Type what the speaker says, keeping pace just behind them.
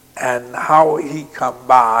and how he come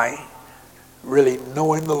by really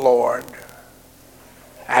knowing the Lord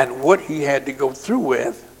and what he had to go through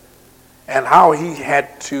with and how he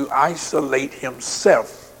had to isolate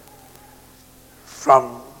himself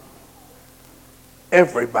from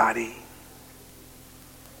everybody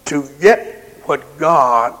to get what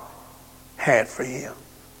God had for him.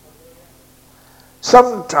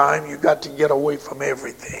 Sometimes you got to get away from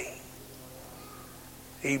everything.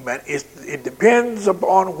 Amen. It depends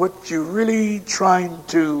upon what you're really trying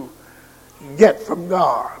to get from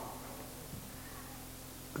God.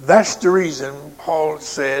 That's the reason Paul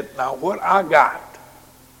said, now what I got,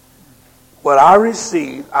 what I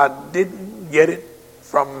received, I didn't get it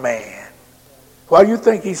from man. Why do you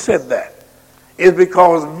think he said that? It's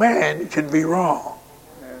because man can be wrong.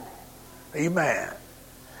 Amen.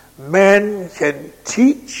 Man can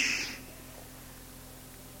teach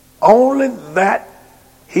only that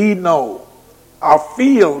he know or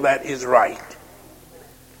feel that is right.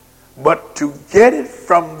 But to get it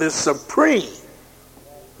from the supreme,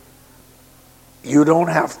 you don't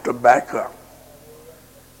have to back up.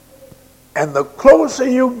 And the closer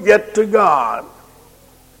you get to God,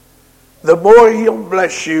 the more he'll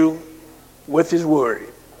bless you with his word.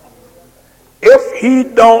 If he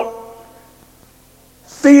don't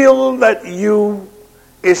feel that you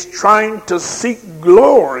is trying to seek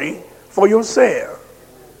glory for yourself,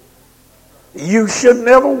 you should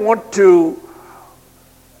never want to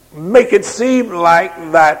make it seem like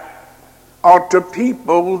that, or to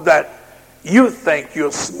people that you think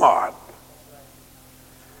you're smart.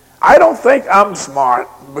 I don't think I'm smart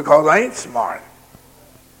because I ain't smart.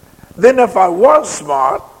 Then if I was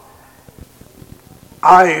smart,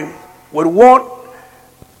 I would want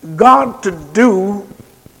God to do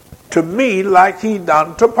to me like he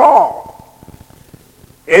done to Paul,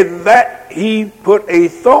 in that he put a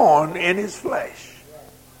thorn in his flesh.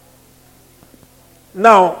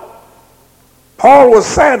 Now, Paul was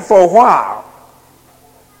sad for a while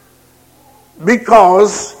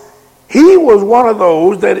because he was one of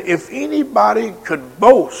those that if anybody could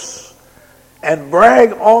boast and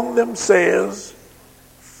brag on themselves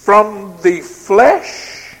from the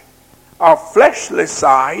flesh or fleshly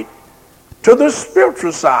side to the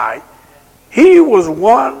spiritual side, he was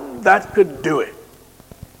one that could do it.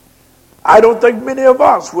 I don't think many of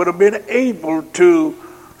us would have been able to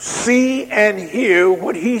see and hear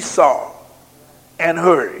what he saw and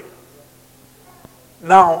heard.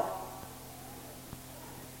 Now,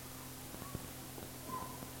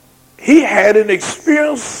 he had an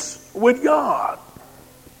experience with God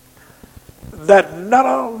that none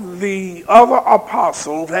of the other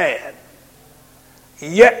apostles had.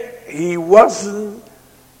 Yet he wasn't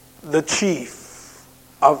the chief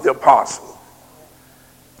of the apostles.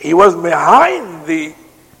 He was behind the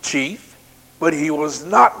chief, but he was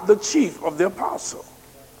not the chief of the apostle.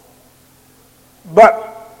 But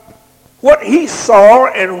what he saw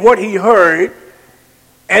and what he heard,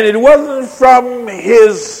 and it wasn't from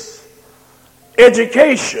his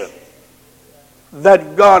education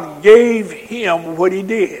that God gave him what he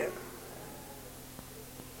did.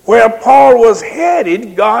 Where Paul was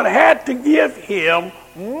headed, God had to give him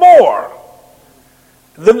more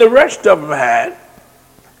than the rest of them had,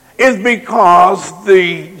 is because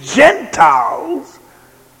the Gentiles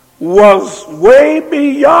was way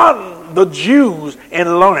beyond the Jews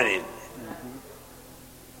in learning.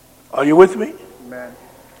 Are you with me? Amen.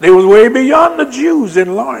 They was way beyond the Jews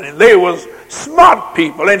in learning. They was smart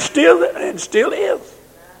people and still is.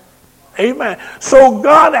 Amen. So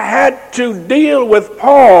God had to deal with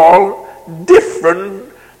Paul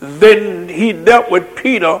different than he dealt with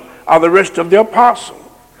Peter or the rest of the apostles.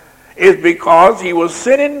 It's because he was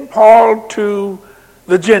sending Paul to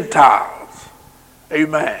the Gentiles.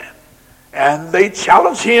 Amen. And they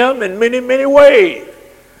challenged him in many, many ways.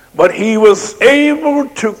 But he was able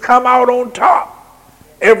to come out on top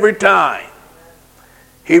every time.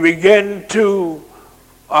 He began to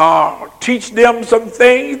teach them some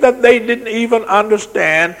things that they didn't even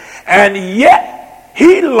understand. And yet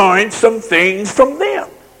he learned some things from them.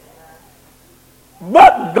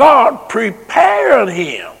 But God prepared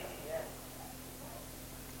him.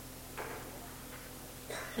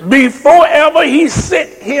 Before ever he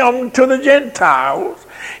sent him to the Gentiles,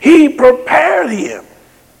 he prepared him.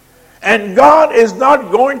 And God is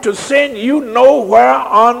not going to send you nowhere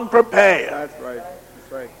unprepared. That's right.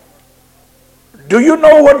 That's right. Do you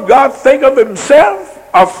know what God think of himself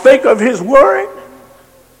or think of his word?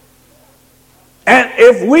 And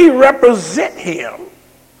if we represent him,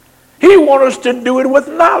 he wants us to do it with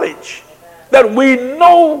knowledge, that we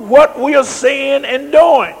know what we are saying and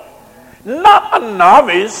doing. Not a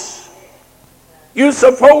novice You're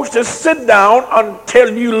supposed to sit down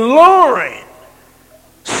until you learn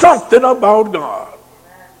something about God.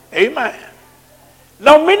 Amen.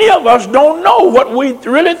 Now, many of us don't know what we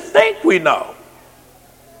really think we know.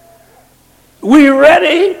 We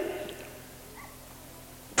ready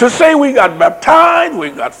to say we got baptized, we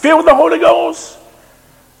got filled with the Holy Ghost,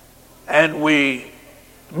 and we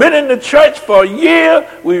been in the church for a year.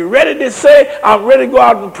 We ready to say, I'm ready to go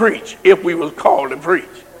out and preach, if we was called to preach.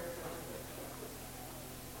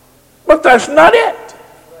 But that's not it.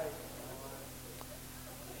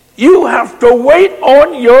 You have to wait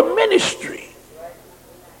on your ministry.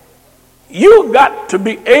 You got to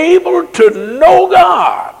be able to know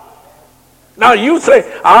God. Now you say,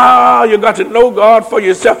 you got to know God for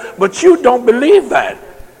yourself, but you don't believe that.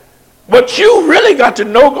 But you really got to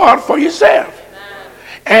know God for yourself.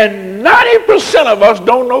 And 90% of us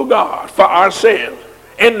don't know God for ourselves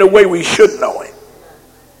in the way we should know him.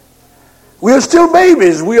 We are still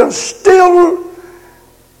babies. We are still,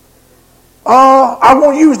 I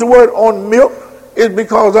won't use the word on milk, is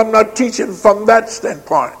because I'm not teaching from that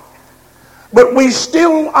standpoint. But we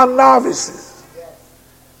still are novices.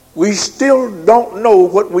 We still don't know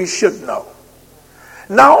what we should know.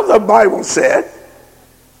 Now the Bible said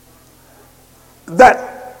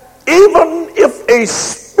that even if a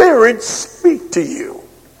spirit speak to you,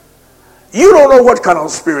 you don't know what kind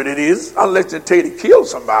of spirit it is unless they tell you to kill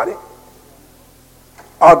somebody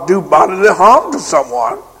or do bodily harm to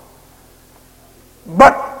someone.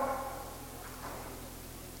 But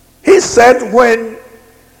he said when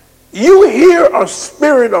you hear a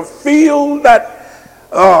spirit or feel that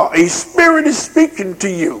a spirit is speaking to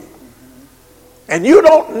you and you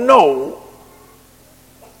don't know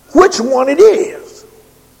which one it is,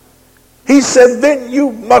 he said then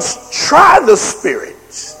you must try the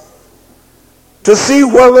spirits to see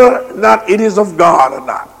whether or not it is of God or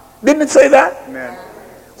not. Didn't it say that? Amen.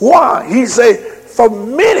 Why? He said, for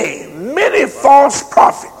many false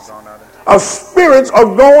prophets of spirits are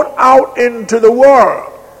going out into the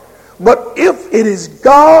world. But if it is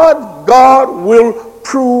God, God will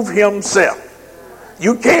prove himself.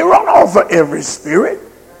 You can't run off of every spirit,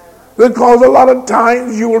 because a lot of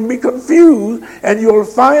times you will be confused and you'll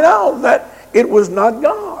find out that it was not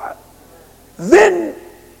God. Then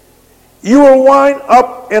you will wind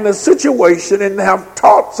up in a situation and have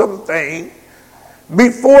taught something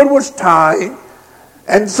before it was time,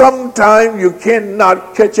 and sometimes you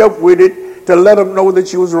cannot catch up with it to let them know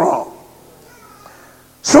that you was wrong.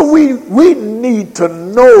 So we need to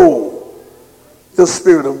know the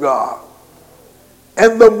Spirit of God.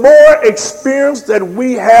 And the more experience that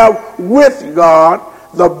we have with God,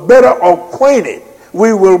 the better acquainted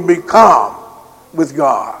we will become with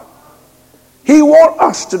God. He wants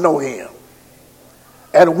us to know him.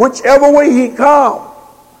 And whichever way he comes,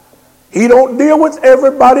 he don't deal with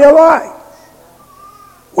everybody alike.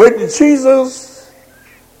 When Jesus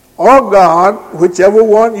or God, whichever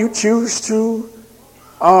one you choose to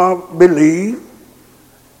believe.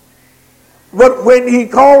 But when he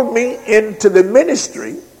called me into the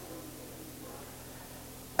ministry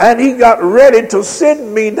and he got ready to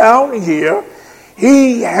send me down here,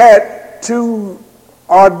 he had to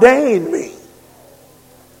ordain me.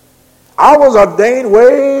 I was ordained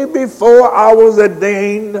way before I was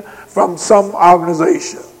ordained from some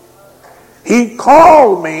organization. He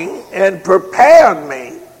called me and prepared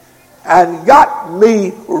me and got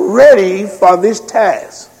me ready for this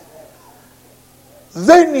task.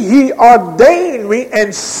 Then he ordained me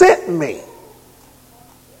and sent me.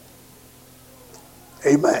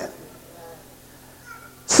 Amen.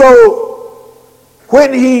 So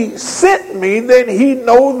when he sent me, then he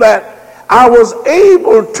knew that I was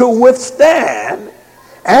able to withstand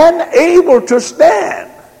and able to stand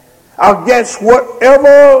against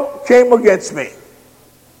whatever came against me.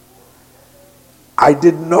 I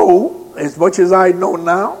didn't know as much as I know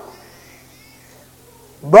now.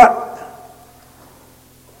 But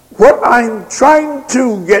what I'm trying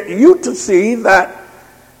to get you to see, that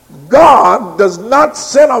God does not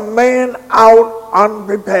send a man out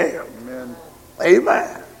unprepared. Amen.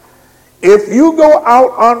 Amen. If you go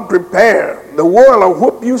out unprepared, the world will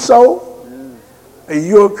whoop you so.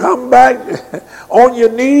 You'll come back on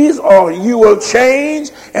your knees, or you will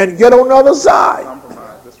change and get on the other side.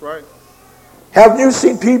 Compromise. That's right. Have you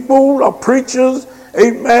seen people or preachers,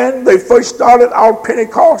 amen, they first started out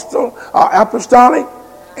Pentecostal or apostolic,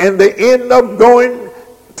 and they end up going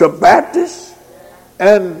to Baptists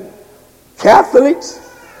and Catholics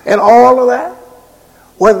and all of that?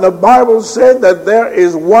 When the Bible said that there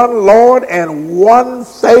is one Lord and one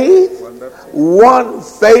faith, one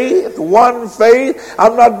faith.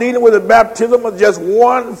 I'm not dealing with the baptism of just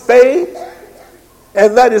one faith.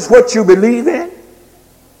 and that is what you believe in.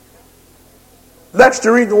 That's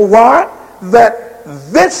the reason why that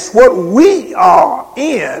this what we are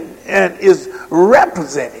in and is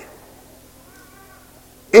represented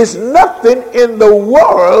is nothing in the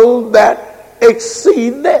world that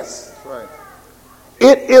exceeds this. Right.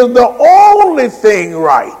 It is the only thing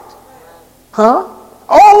right.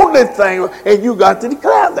 Only thing, and you got to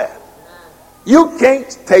declare that. You can't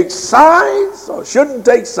take sides or shouldn't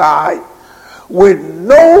take sides with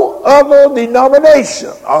no other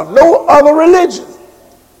denomination or no other religion.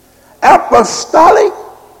 Apostolic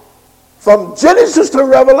from Genesis to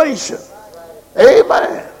Revelation.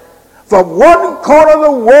 Amen. From one corner of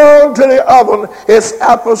the world to the other, it's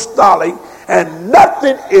apostolic, and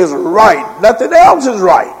nothing is right. Nothing else is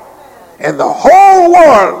right. In the whole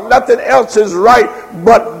world, nothing else is right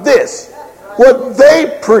but this. What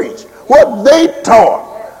they preach, what they taught,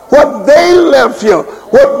 what they left here,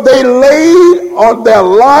 what they laid on their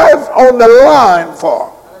life on the line for,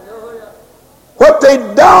 what they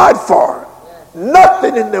died for.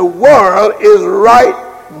 Nothing in the world is right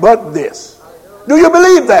but this. Do you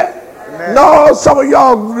believe that? Amen. No, some of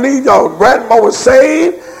y'all believe your grandma was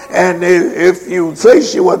saved, and if you say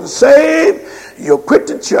she wasn't saved, you'll quit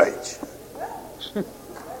the church.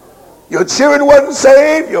 Your children wasn't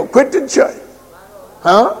saved, you'll quit the church.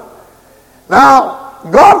 Now,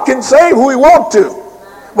 God can save who he wants to,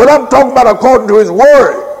 but I'm talking about according to his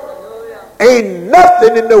word. Ain't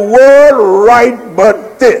nothing in the world right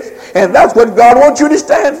but this. And that's what God wants you to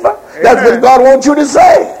stand for. Amen. That's what God wants you to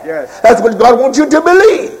say. Yes. That's what God wants you to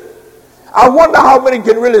believe. I wonder how many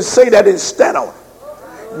can really say that and stand on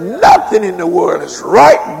it. Nothing in the world is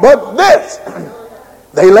right but this.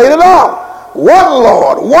 They laid it on. One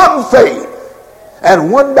Lord, one faith,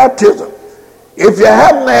 and one baptism. If you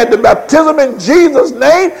haven't had the baptism in Jesus'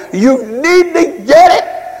 name, you need to get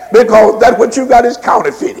it, because that's what you got is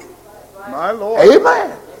counterfeiting. My Lord.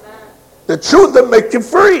 Amen. The truth will make you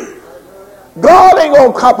free. God ain't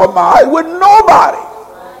going to compromise with nobody.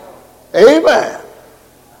 Amen.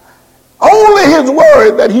 Only his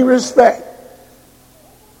word that he respects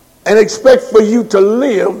and expects for you to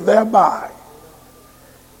live thereby.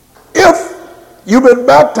 If you've been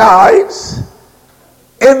baptized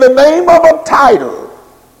in the name of a title,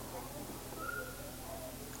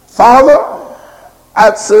 Father,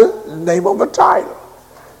 that's the name of a title.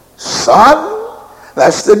 Son,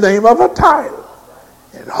 that's the name of a title.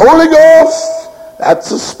 And Holy Ghost, that's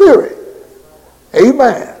the Spirit.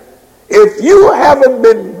 Amen. If you haven't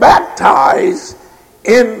been baptized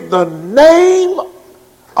in the name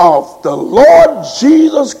of the Lord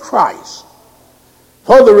Jesus Christ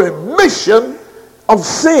for the remission of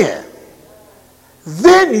sin,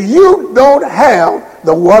 then you don't have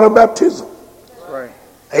the water baptism. Right.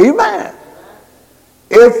 Amen.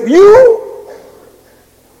 If you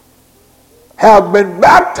have been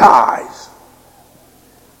baptized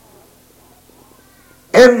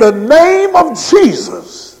in the name of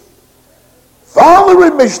Jesus for the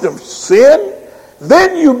remission of sin,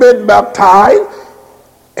 then you've been baptized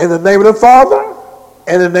in the name of the Father,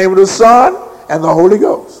 in the name of the Son, and the Holy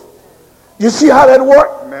Ghost. You see how that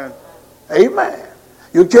works? Amen. Amen.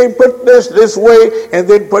 You can't put this way and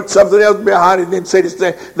then put something else behind it and then say this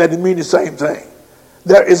thing that it means the same thing.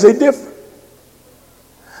 There is a difference.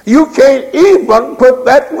 You can't even put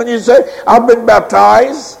that when you say, I've been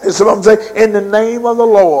baptized, and some of them say, in the name of the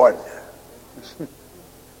Lord.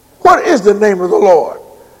 What is the name of the Lord?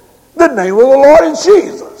 The name of the Lord is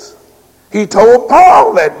Jesus. He told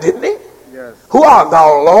Paul that, didn't he? Yes. Who art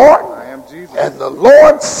thou, Lord? I am Jesus. And the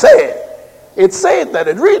Lord said, it said that,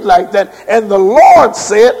 it reads like that, and the Lord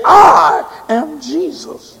said, I am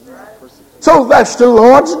Jesus. So that's the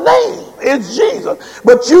Lord's name. It's Jesus.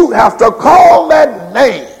 But you have to call that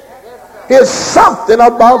name. There's something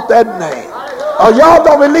about that name. Oh, y'all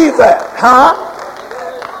don't believe that, huh?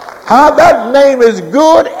 How that name is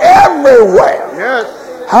good everywhere.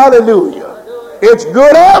 Yes. Hallelujah. It's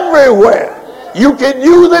good everywhere. You can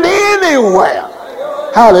use it anywhere.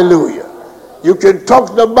 Hallelujah. You can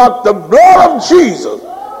talk about the blood of Jesus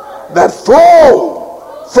that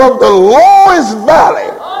flowed from the lowest valley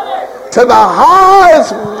to the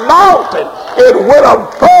highest mountain. It went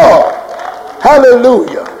above.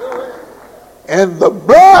 Hallelujah. And the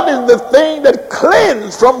blood is the thing that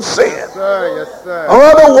cleanses from sin. Yes, sir. Yes, sir.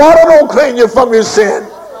 Oh, the water don't clean you from your sin,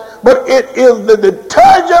 but it is the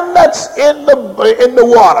detergent that's in the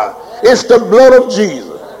water. It's the blood of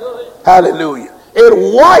Jesus. Hallelujah. It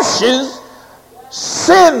washes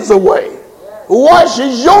sins away.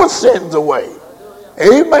 Washes your sins away.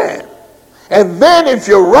 Amen. And then if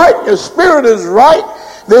you're right, your spirit is right,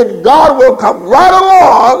 then God will come right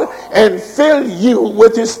along and fill you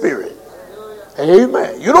with his Spirit.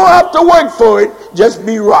 Amen. You don't have to work for it. Just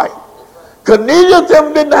be right. Cornelius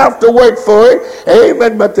them didn't have to work for it.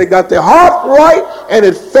 Amen. But they got their heart right and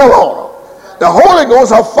it fell on them. The Holy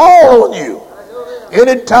Ghost will fall on you.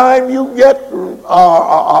 Anytime you get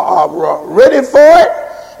ready for it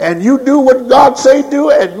and you do what God say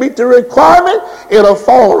do and meet the requirement, it'll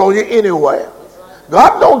fall on you anywhere.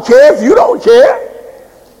 God don't care if you don't care.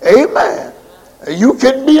 Amen. You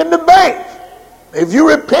can be in the bank. If you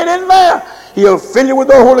repent in there, he'll fill you with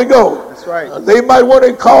the Holy Ghost. That's right. They might want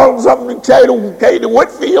to call something Katie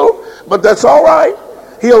Whitfield, but that's all right.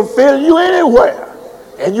 He'll fill you anywhere.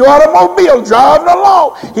 And your automobile driving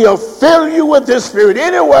along, he'll fill you with his Spirit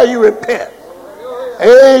anywhere you repent.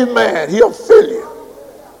 Amen. He'll fill you.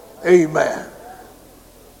 Amen.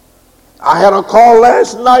 I had a call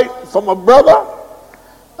last night from a brother.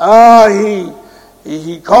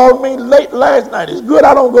 He called me late last night. It's good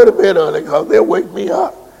I don't go to bed early because they'll wake me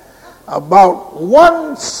up. About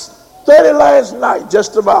 1:30 last night,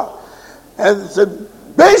 just about. And said,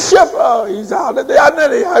 Bishop, he's out there,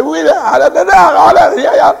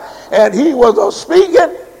 and he was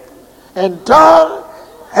speaking, and Tom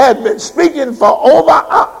had been speaking for over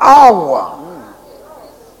an hour.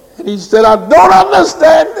 And he said, I don't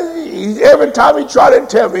understand. Every time he tried to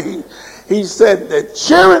tell me, he said that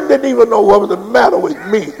Sharon didn't even know what was the matter with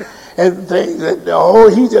me and things. And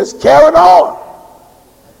he just carried on.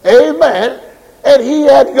 Amen. And he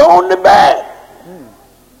had gone to bed.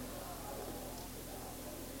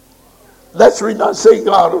 That's the reason I say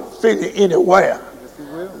God will fill you anywhere. Yes, he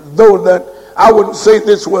will. Though that I wouldn't say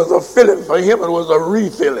this was a filling for him, it was a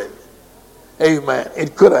refilling. Amen.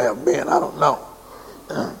 It could have been, I don't know.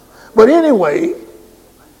 But anyway,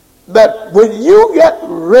 that when you get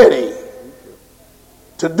ready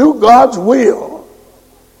to do God's will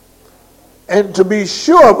and to be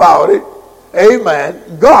sure about it,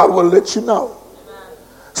 amen, God will let you know.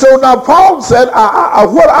 So now Paul said,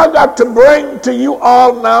 what I got to bring to you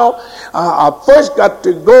all now, I first got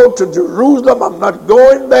to go to Jerusalem. I'm not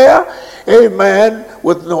going there, amen,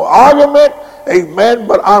 with no argument, amen,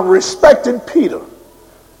 but I'm respecting Peter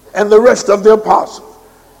and the rest of the apostles.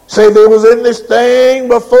 Say they was in this thing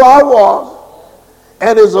before I was,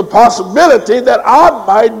 and there's a possibility that I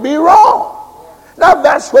might be wrong. Now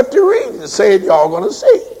that's what the reason said y'all going to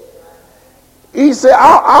see. He said,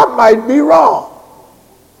 I might be wrong.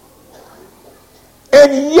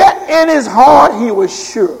 And yet in his heart he was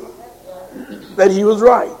sure that he was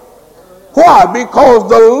right. Why? Because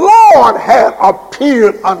the Lord had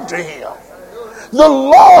appeared unto him. The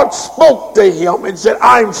Lord spoke to him and said,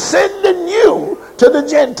 I'm sending you to the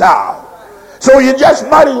Gentiles. So you just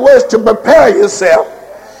might as well to prepare yourself.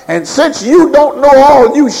 And since you don't know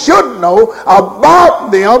all you should know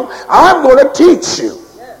about them, I'm going to teach you.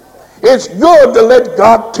 It's good to let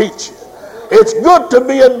God teach you. It's good to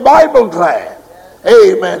be in Bible class.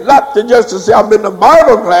 Amen. Not to just to say I've been to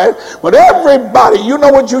Bible class, but everybody, you know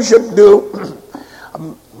what you should do.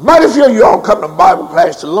 Mighty few of y'all come to Bible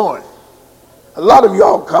class to learn. A lot of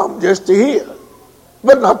y'all come just to hear,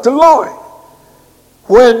 but not to learn.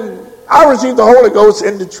 When I received the Holy Ghost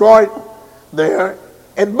in Detroit there,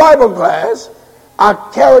 in Bible class, I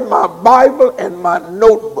carried my Bible and my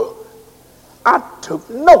notebook. I took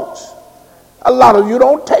notes. A lot of you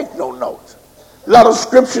don't take no notes. A lot of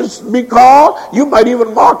scriptures be called. You might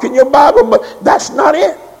even mark in your Bible, but that's not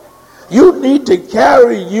it. You need to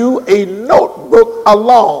carry you a notebook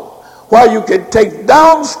along where you can take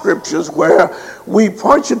down scriptures where we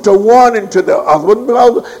point you to one and to the other,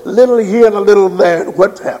 a little here and a little there, and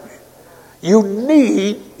what have you. You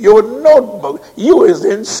need your notebook. You is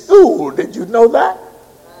in school. Did you know that?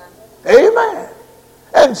 Amen.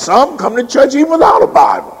 And some come to church even without a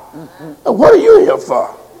Bible. And what are you here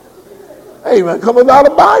for? Amen. Come without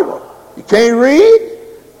a Bible. You can't read?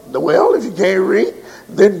 Well, if you can't read,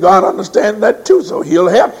 then God understands that too, so he'll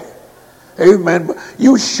help you. Amen. But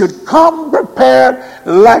you should come prepared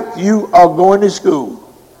like you are going to school.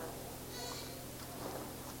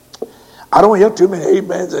 I don't hear too many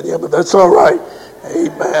amens in here, but that's all right.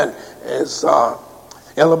 Amen. As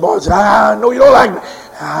Ella Boy said, I know you don't like me.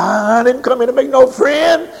 I didn't come here to make no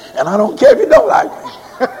friend, and I don't care if you don't like me.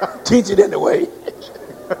 Teach it anyway.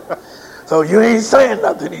 So you ain't saying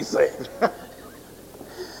nothing he's saying.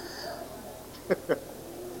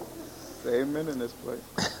 Amen in this place.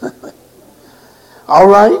 All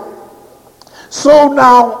right. So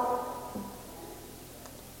now,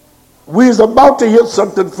 we're about to hear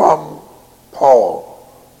something from Paul,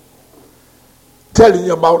 telling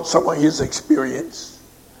you about some of his experience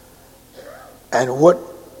and what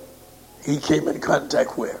he came in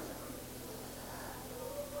contact with.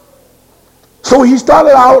 So he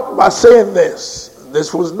started out by saying this.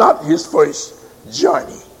 This was not his first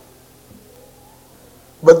journey,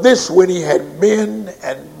 but this when he had been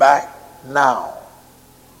and back now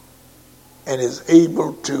and is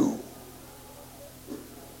able to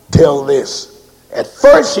tell this. At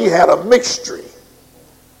first he had a mixture.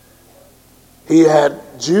 He had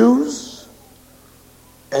Jews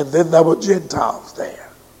and then there were Gentiles there.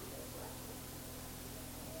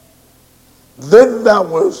 Then there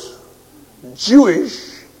was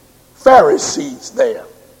Jewish Pharisees there.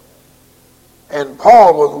 And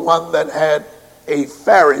Paul was one that had a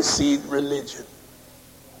Pharisee religion.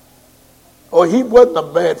 Oh, he wasn't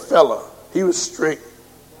a bad fella. He was strict.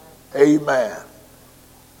 Amen.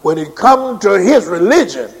 When it come to his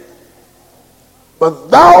religion,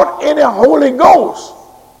 without any Holy Ghost,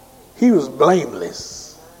 he was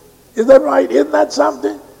blameless. Is that right? Isn't that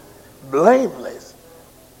something? Blameless.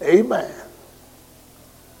 Amen.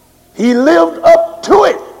 He lived up to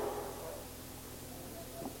it.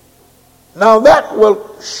 Now that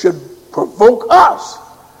should provoke us.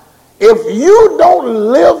 If you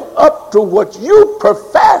don't live up to what you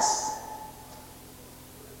profess,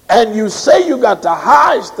 and you say you got the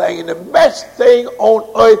highest thing and the best thing on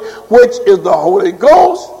earth, which is the Holy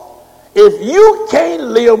Ghost, if you can't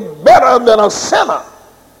live better than a sinner,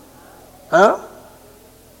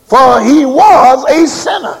 for he was a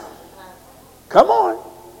sinner. Come on.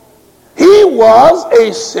 He was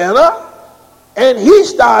a sinner, and he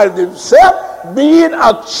started himself being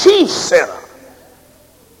a chief sinner.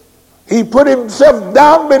 He put himself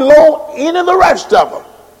down below any of the rest of them.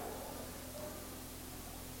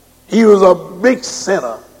 He was a big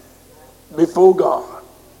sinner before God.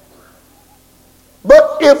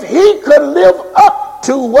 But if he could live up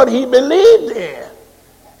to what he believed in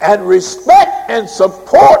and respect and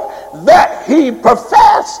support that he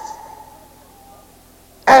professed,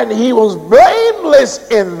 and he was blameless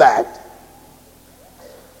in that,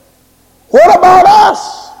 what about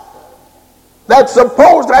us that's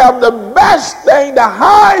supposed to have the best thing, the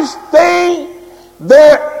highest thing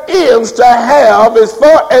there is to have as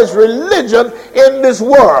far as religion in this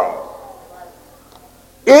world?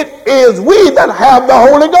 It is we that have the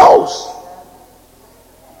Holy Ghost.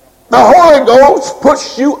 The Holy Ghost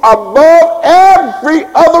puts you above every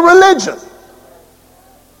other religion.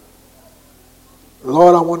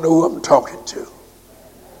 Lord, I wonder who I'm talking to.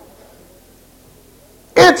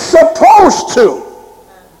 It's supposed to.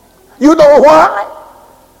 You know why?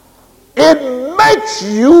 It makes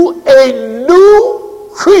you a new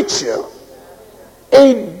creature,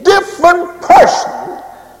 a different person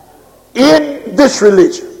in this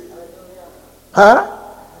religion.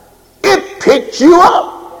 It picks you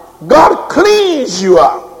up. God cleans you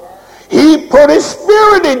up. He put his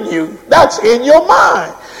spirit in you. That's in your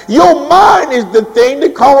mind. Your mind is the thing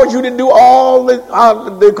that causes you to do all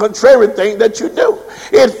the contrary thing that you do.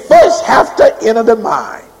 It first has to enter the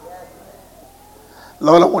mind.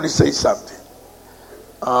 Lord, I want to say something.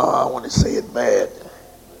 I want to say it bad.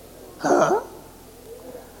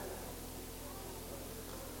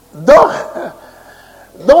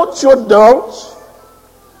 Don't you adults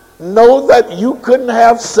know that you couldn't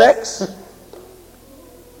have sex?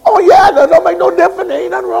 Oh yeah, that don't make no difference. There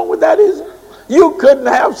ain't nothing wrong with that, is it? You couldn't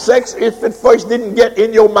have sex if it first didn't get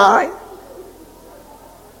in your mind.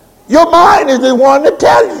 Your mind is the one that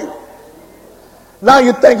tells you. Now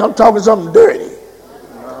you think I'm talking something dirty.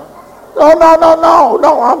 No,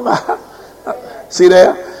 I'm not. See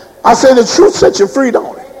there? I say the truth sets you free,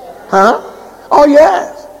 don't it? Oh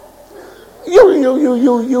yes.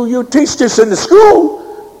 You teach this in the school.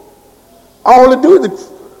 All they do is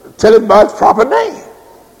tell it by its proper name.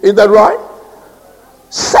 Is that right?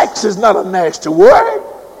 Sex is not a nasty word.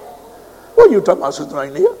 What are you talking about, Sister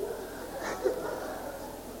Rainier?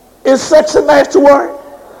 Is sex a nasty word?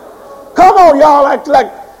 Come on, y'all act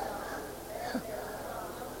like.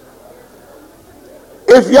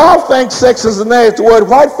 If y'all think sex is a nasty word,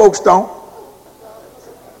 white folks don't.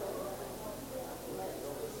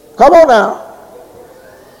 Come on now.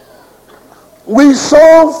 We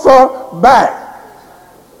so far back.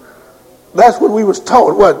 That's what we was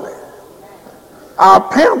told, wasn't it? Our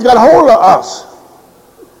parents got a hold of us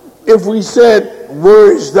if we said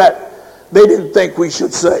words that they didn't think we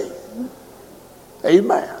should say.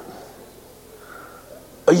 Amen.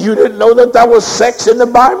 You didn't know that there was sex in the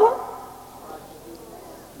Bible?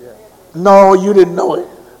 No, you didn't know it.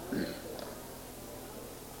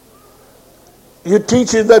 You're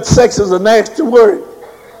teaching that sex is a nasty word.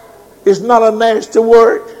 It's not a nasty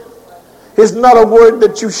word. It's not a word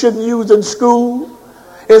that you shouldn't use in school.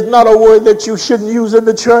 It's not a word that you shouldn't use in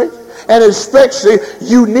the church. And especially,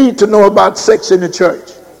 you need to know about sex in the church.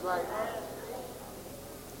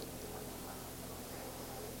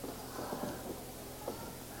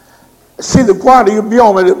 See, the quieter you be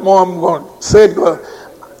on it, the more I'm going to say it.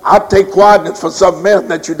 I'll take quietness for something else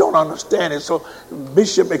that you don't understand it. So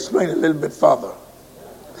Bishop explain it a little bit further.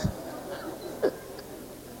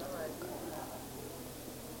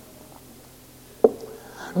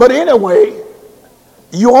 But anyway,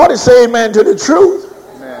 you ought to say amen to the truth.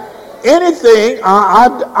 Amen. Anything,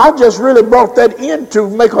 I just really brought that in to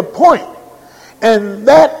make a point. And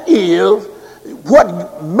that is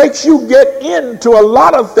what makes you get into a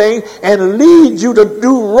lot of things and leads you to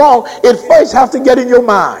do wrong. It first has to get in your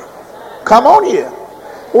mind. Come on here.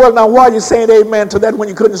 Well, now why are you saying amen to that when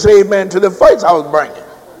you couldn't say amen to the first I was bringing?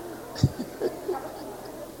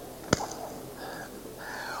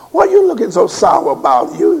 What are you looking so sour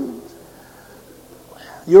about? You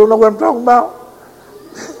don't know what I'm talking about?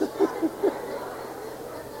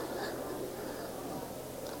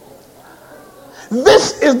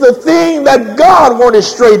 This is the thing that God wanted to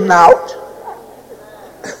straighten out.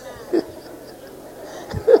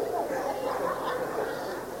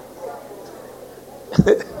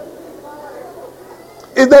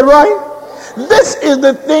 Is that right? This is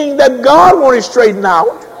the thing that God wanted to straighten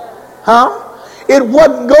out. Huh? It's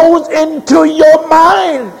what goes into your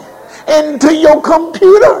mind, into your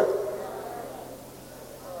computer.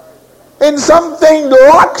 And something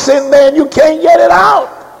locks in there and you can't get it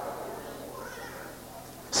out.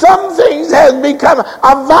 Some things has become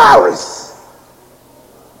a virus.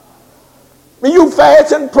 You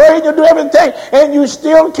fast and pray and you do everything and you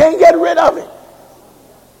still can't get rid of it.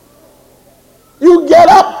 You get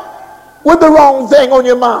up with the wrong thing on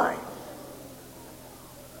your mind.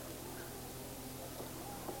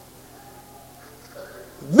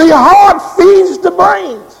 The heart feeds the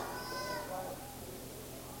brains.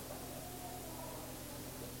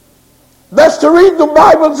 That's the reason the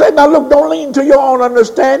Bible said, now look, don't lean to your own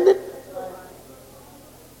understanding.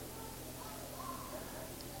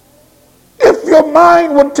 If your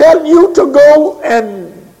mind will tell you to go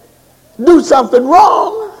and do something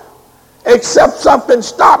wrong, except something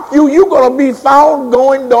stopped you, you're going to be found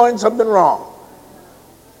doing something wrong.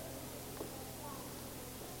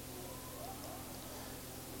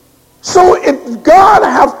 So if God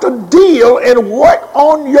has to deal and work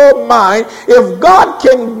on your mind, if God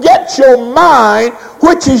can get your mind,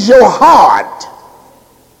 which is your heart,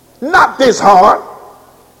 not this heart,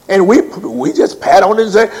 and we just pat on it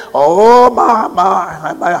and say, oh,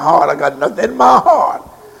 my heart, I got nothing in my heart.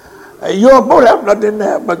 You don't both have nothing in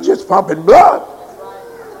there but just pumping blood.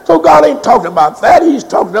 So God ain't talking about that. He's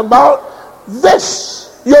talking about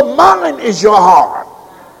this. Your mind is your heart.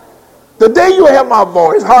 The day you hear my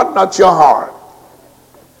voice, harden not your heart.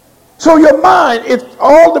 So your mind, it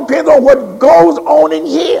all depends on what goes on in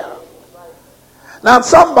here. Now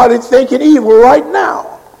somebody's thinking evil right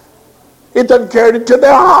now. It doesn't carry it to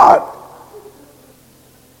their heart.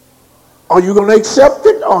 Are you going to accept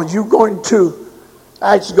it, or are you going to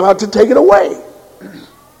ask God to take it away?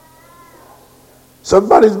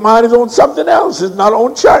 Somebody's mind is on something else. It's not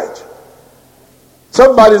on church.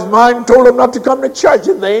 Somebody's mind told them not to come to church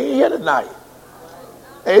and they ain't here tonight.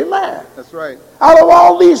 Amen. That's right. Out of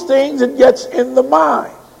all these things, it gets in the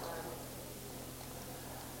mind.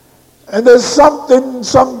 And there's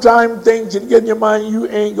sometimes things that get in your mind you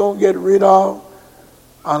ain't going to get rid of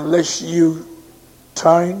unless you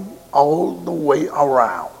turn all the way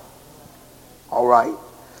around. All right?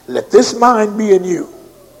 Let this mind be in you.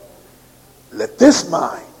 Let this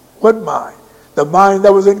mind, what mind? The mind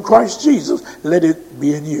that was in Christ Jesus, let it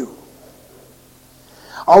be in you.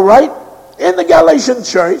 All right? In the Galatian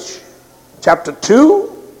church, chapter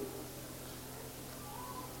 2,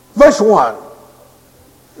 verse 1.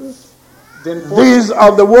 These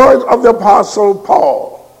are the words of the Apostle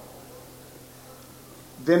Paul.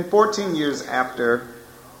 Then 14 years after,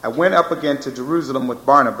 I went up again to Jerusalem with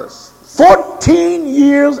Barnabas. 14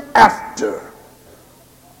 years after.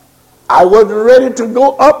 I wasn't ready to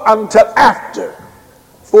go up until after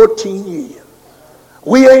 14 years.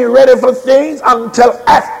 We ain't ready for things until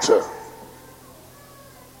after.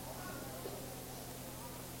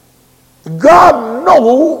 God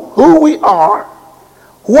knows who we are,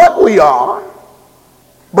 what we are,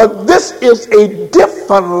 but this is a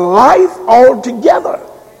different life altogether.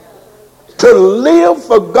 To live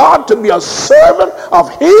for God, to be a servant of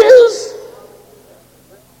His.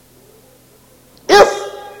 If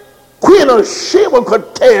Queen of Sheba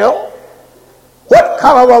could tell what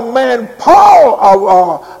kind of a man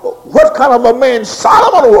Paul, what kind of a man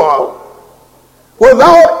Solomon was,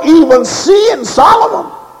 without even seeing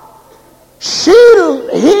Solomon, she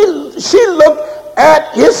looked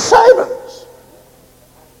at his servants.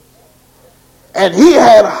 And he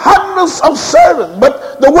had hundreds of servants,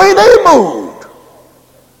 but the way they moved,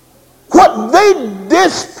 what they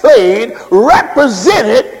displayed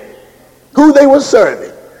represented who they were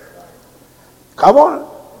serving. Come on,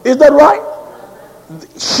 is that right?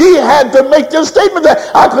 She had to make this statement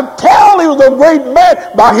that I could tell he was a great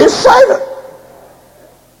man by his servant.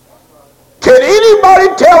 Can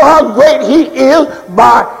anybody tell how great he is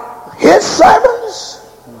by his servants?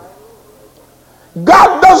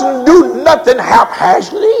 God doesn't do nothing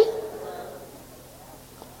haphazardly.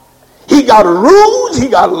 He got rules, he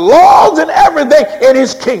got laws and everything in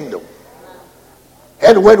his kingdom.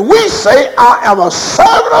 And when we say, I am a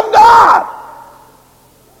servant of God,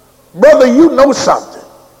 brother, you know something.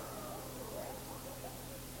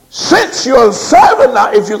 Since you're a servant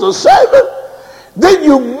now, if you're a servant, then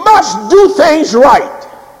you must do things right.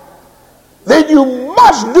 Then you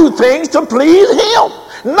must do things to please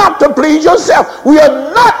him, not to please yourself. We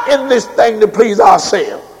are not in this thing to please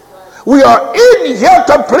ourselves. We are in here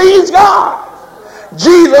to please God.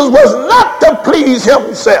 Jesus was not to please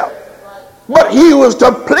himself, but he was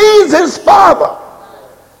to please his Father.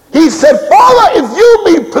 He said, Father, if you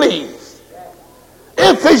be pleased,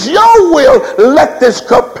 if it's your will, let this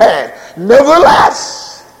cup pass.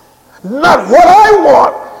 Nevertheless, not what I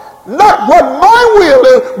want, not what my will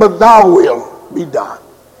is, but thy will be done.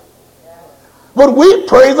 But we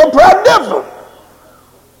pray the prayer different.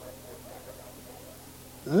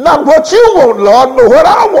 Not what you want, Lord, but what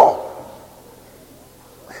I want.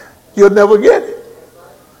 You'll never get it.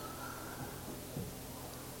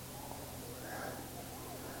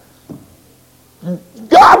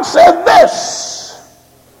 God said this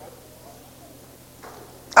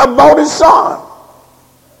about his son.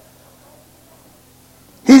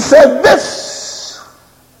 He said, this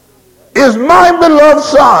is my beloved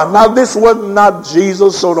son. Now this was not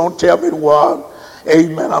Jesus, so don't tell me it was.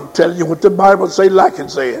 Amen. I'm telling you what the Bible say like it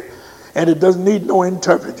said. And it doesn't need no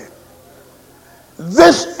interpreting.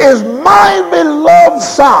 This is my beloved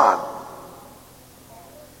son,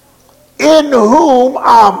 in whom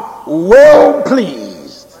I'm well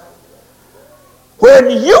pleased.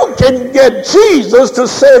 When you can get Jesus to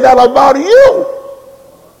say that about you,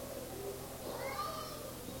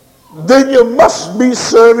 then you must be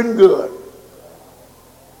serving good.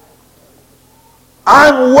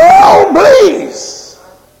 I'm well pleased.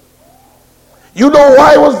 You know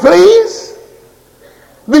why he was pleased?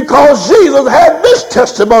 Because Jesus had this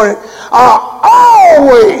testimony. I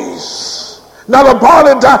always, not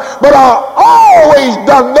upon a time, but I always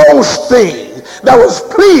done those things that was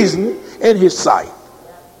pleasing in his sight.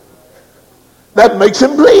 That makes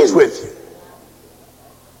him pleased with you.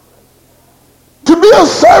 To be a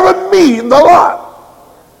servant means a lot.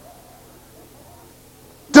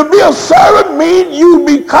 To be a servant means you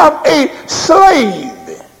become a slave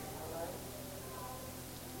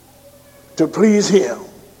to please him.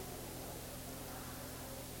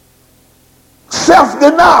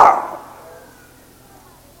 Self-denial.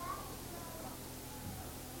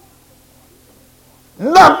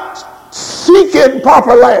 Not seeking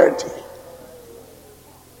popularity.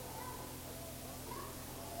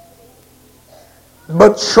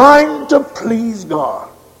 But trying to please God.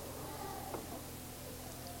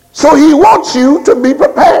 So he wants you to be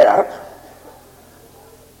prepared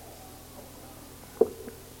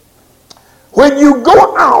when you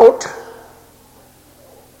go out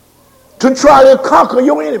to try to conquer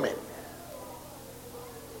your enemy.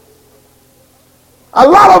 A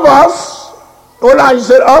lot of us, when I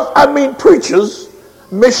said us, I mean preachers,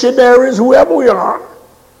 missionaries, whoever we are,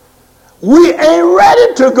 we ain't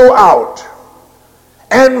ready to go out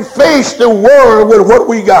and face the world with what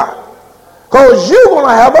we got. Because you're going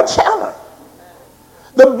to have a challenge.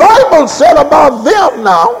 The Bible said about them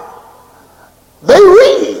now, they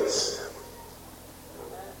read.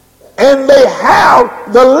 And they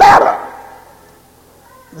have the letter.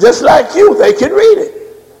 Just like you, they can read it.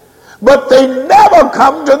 But they never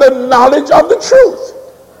come to the knowledge of the truth.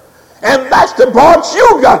 And that's the part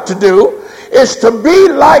you got to do, is to be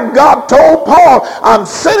like God told Paul, I'm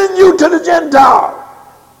sending you to the Gentiles.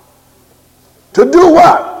 To do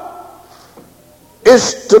what?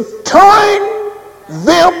 Is to turn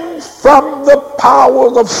them from the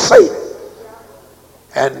powers of Satan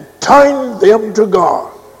and turn them to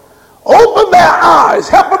God. Open their eyes,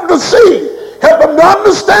 help them to see, help them to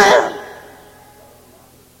understand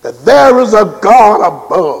that there is a God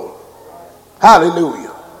above.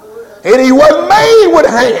 Hallelujah. And he wasn't made with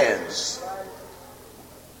hands.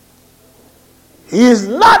 He is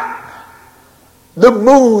not the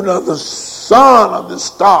moon or the sun or the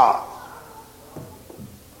star.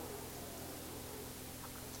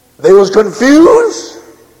 They was confused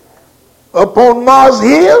upon Mars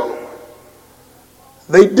Hill.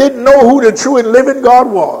 They didn't know who the true and living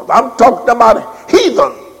God was. I'm talking about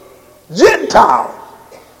heathen, Gentile.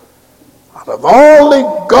 Out of all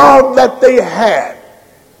the God that they had,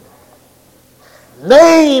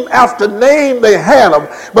 name after name they had them,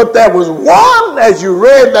 but there was one, as you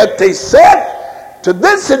read, that they said to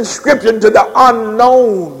this inscription, to the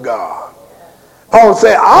unknown God. Paul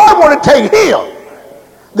said, I want to take him,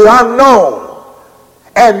 the unknown,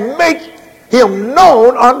 and make him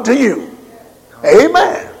known unto you.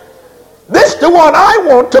 Amen. This is the one I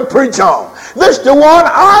want to preach on. This is the one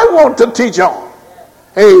I want to teach on.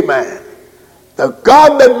 Amen. The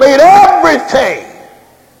God that made everything.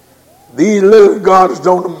 These little gods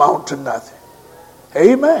don't amount to nothing.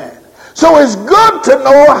 Amen. So it's good to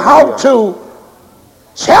know how to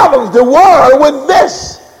challenge the world with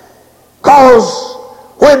this. Because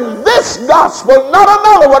when this gospel, not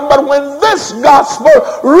another one, but when this gospel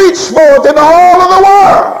reached forth in all of the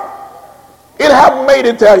world, it haven't made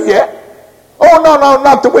it there yet. Oh, no,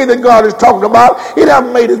 not the way that God is talking about. It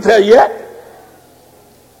haven't made it there yet.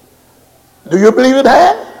 Do you believe it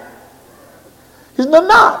has? It's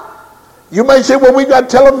not. You may say, well, we got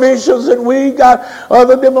televisions and we got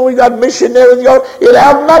other different, we got missionaries. It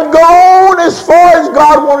have not gone as far as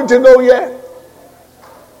God wanted to go yet.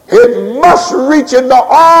 It must reach into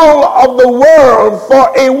all of the world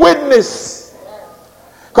for a witness.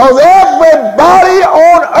 Because everybody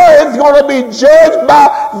on earth is going to be judged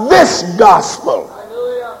by this gospel.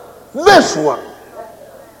 This one.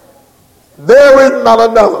 There is not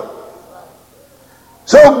another.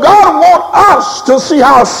 So God wants us to see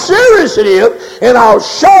how serious it is and how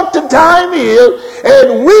short the time is,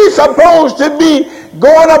 and we're supposed to be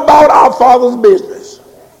going about our Father's business.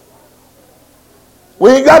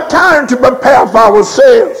 We ain't got time to prepare for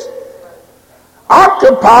ourselves.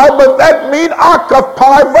 Occupy, but that means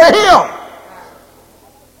occupy for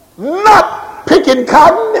him. Not picking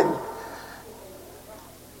cotton and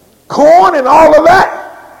corn and all of that,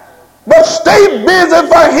 but stay busy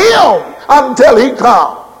for him until he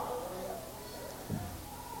comes.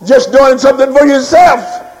 Just doing something for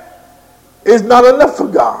yourself is not enough for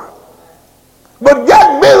God. But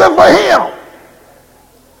get busy for him.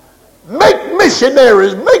 Make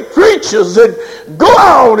missionaries, make preachers, and go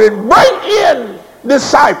out and bring in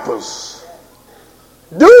disciples.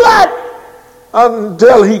 Do that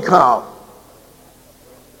until he comes.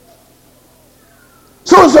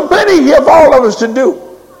 So there's a plenty here for all of us to do.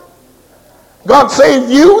 God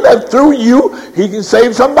saved you, that through you he can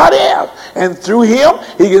save somebody else, and through him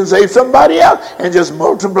he can save somebody else, and just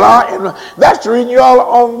multiply. And that's the reason you all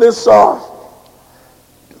on this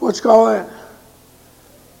what you call that?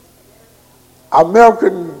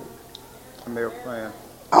 American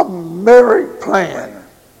plan,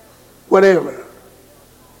 whatever.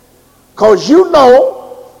 Because you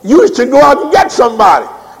know, you used to go out and get somebody.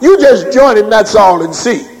 You just join him, that's all, and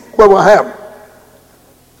see what will happen.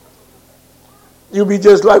 You'll be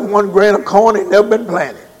just like one grain of corn that never been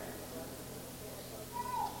planted.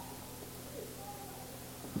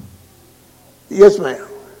 Yes, ma'am.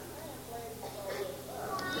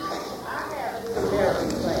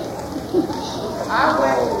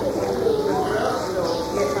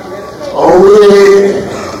 Oh, really?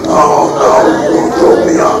 No, you throw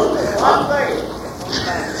me off.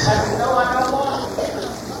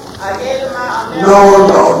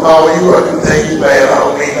 No, you wouldn't think bad. I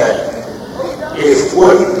don't mean that. If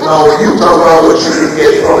what, no, you talk about what you can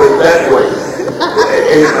get from it that way.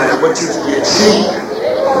 Amen. What you can get cheap.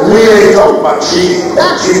 We ain't talking about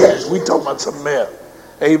cheap. We talking about something else.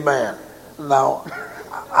 Amen. Now,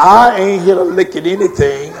 I ain't here to lick at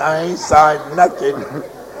anything. I ain't signed nothing.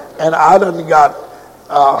 And I done got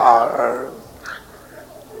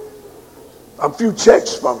a few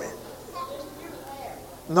checks from it.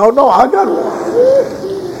 No, I got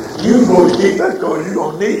one. You supposed to keep that because you're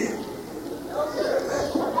going to need it.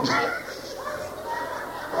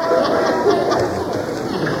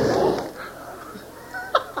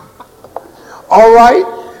 All right?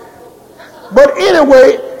 But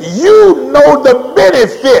anyway, you know the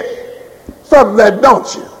benefit from that,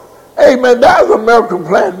 don't you? Amen. That's an American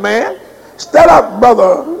plan, man. Stand up,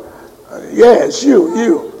 brother. Yes,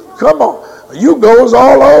 you. Come on. You goes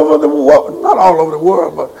all over the world. Not all over the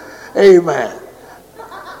world, but amen.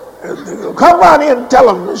 Come right in and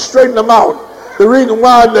tell them, straighten them out. The reason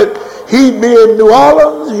why that he be in New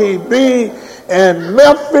Orleans, he be in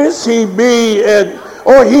Memphis, he be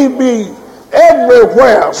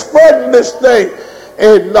everywhere spreading this thing.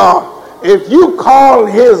 And if you call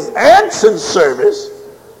his answering service,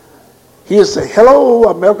 He'll say, hello,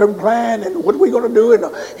 American Plan, and what are we going to do? And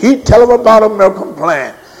he'd tell them about American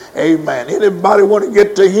Plan. Amen. Anybody want to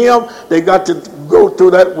get to him, they got to go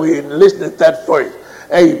through that way and listen to that first.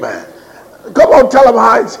 Amen. Come on, tell them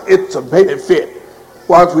how it's a benefit.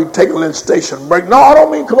 Whilst we take a little station break. No, I don't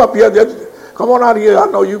mean come up here. Just come on out of here. I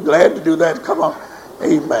know you're glad to do that. Come on.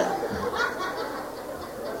 Amen.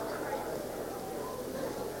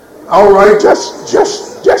 All right, just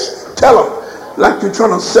tell them like you're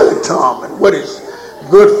trying to sell it to them and what is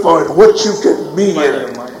good for it, what you can be in.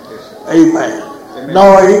 Amen.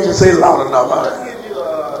 No, he can say it loud enough. I'll give you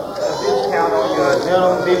a discount on your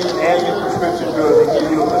dental, vision, and your prescription drugs. They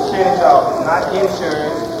give you a percentage off. It's not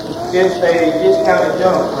insurance. It's a discounted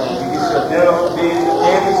dental plan. You get your dental, vision,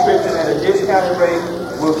 and prescription at a discounted rate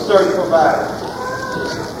with certain providers.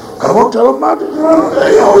 Come on, tell them about it.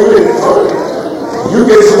 Hey, oh, yeah. You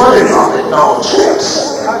get some money from it. No,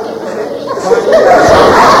 checks.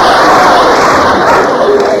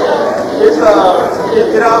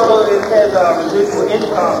 It also has a residual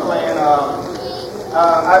income plan.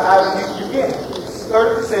 You get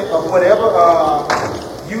 30% of whatever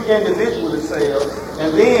you individually sell,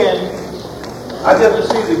 and then I just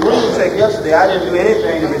received the green check yesterday. I didn't do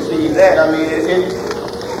anything to receive that. I mean,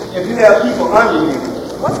 if you have people under you,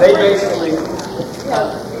 they basically.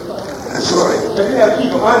 That's right. If you have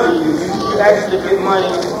people under you, you actually get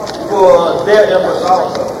money for their efforts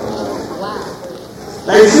also.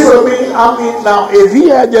 Now, you see what I mean? I mean, now, if he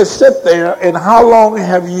had just sit there, and how long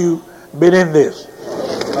have you been in this?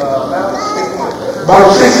 About 6 months.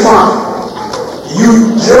 About 6 months.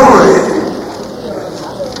 You joined,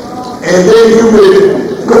 and then you've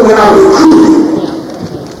been going out recruiting.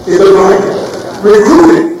 Is it right?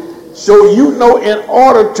 Recruiting. So you know in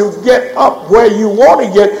order to get up where you want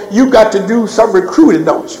to get, you got to do some recruiting,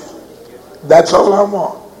 don't you? That's all I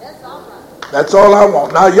want. That's all I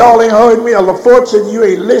want. Now y'all ain't heard me. LaForte said you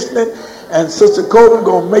ain't listening, and Sister Coleman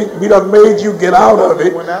gonna we done made you get out of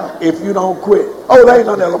it if you don't quit. Oh, that ain't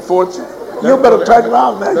nothing, LaForte. You better turn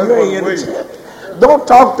around now. You ain't in it. Don't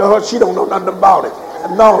talk to her. She don't know nothing about it.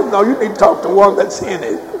 No, you need to talk to one that's in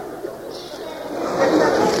it.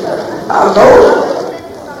 I know.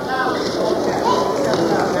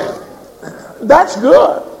 That's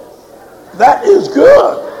good. That is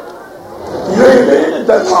good. You ain't been in it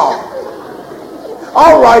that long.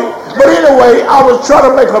 All right, but anyway, I was trying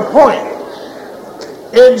to make a point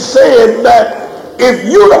in saying that if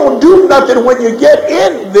you don't do nothing when you get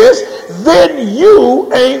in this, then you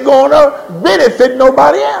ain't gonna benefit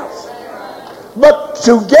nobody else. But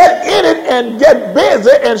to get in it and get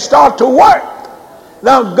busy and start to work.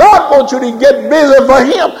 Now God wants you to get busy for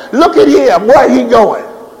him. Look at him, where he going?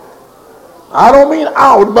 I don't mean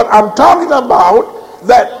out, but I'm talking about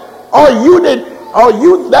that. Are you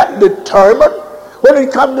that determined? When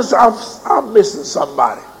it comes to, I'm missing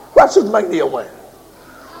somebody. What's his make me aware?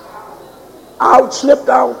 Slipped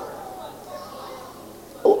out.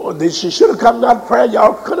 She should have come down to prayer.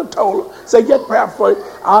 Y'all could have told her. Say, get prayer for it.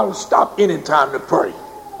 I'll stop any time to pray.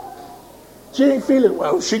 She ain't feeling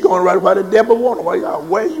well. She going right where the devil want her.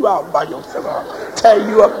 Wear you out by yourself. I'll tear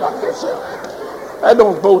you up by yourself. That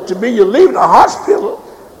don't supposed to be. You're leaving the hospital.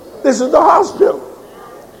 This is the hospital.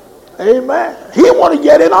 Amen. He want to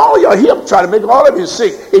get in all y'all. He'll try to make all of you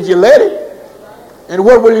sick if you let him. And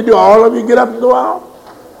what will you do? All of you get up and go out?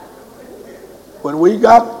 When we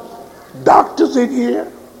got doctors in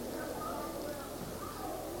here,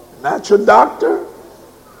 natural doctor,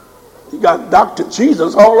 you got Dr.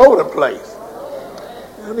 Jesus all over the place.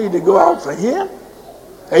 You need to go out for him.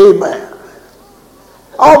 Amen.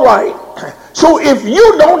 All right. So if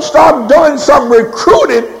you don't start doing some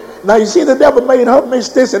recruiting, now you see the devil made her miss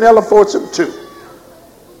this and Ella Fortune too.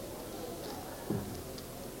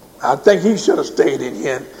 I think he should have stayed in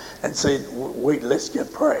here and said, wait, let's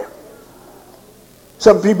get prayer.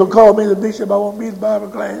 Some people call me the bishop. I won't be in Bible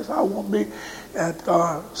class. I won't be at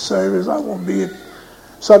service. I won't be at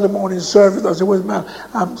Sunday morning service. I said, what's the matter?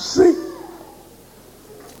 I'm sick.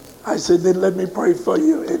 I said, then let me pray for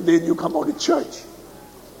you, and then you come on to church.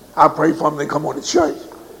 I pray for them, they come on to church.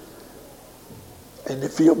 And they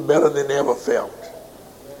feel better than they ever felt.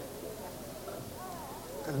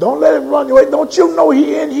 And don't let him run away. Don't you know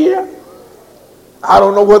he in here? I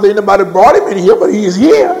don't know whether anybody brought him in here, but he's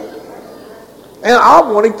here. And I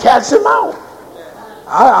want to catch him out.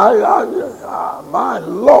 My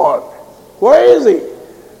Lord, where is he?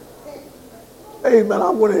 Amen. I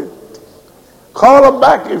want to call her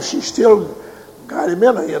back if she still got him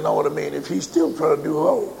in her, you know what I mean? If he's still trying to do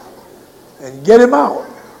her. And get him out.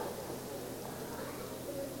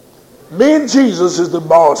 Me and Jesus is the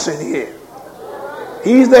boss in here.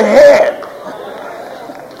 He's the head.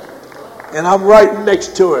 And I'm right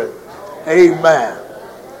next to it. Amen.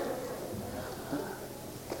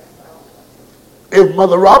 If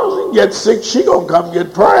Mother Robinson gets sick, she gonna come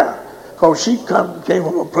get prayer. Because she came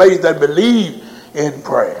from a place that believed in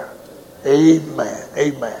prayer. Amen.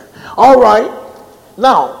 Amen. All right.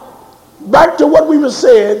 Now, back to what we were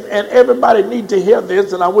saying, and everybody need to hear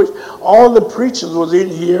this, and I wish all the preachers was in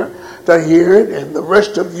here to hear it, and the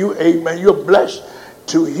rest of you, amen, you're blessed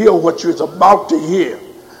to hear what you're about to hear.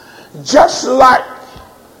 Just like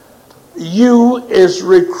you is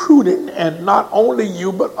recruiting, and not only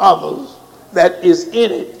you but others that is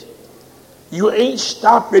in it. You ain't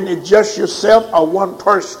stopping it just yourself or one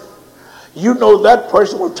person. You know that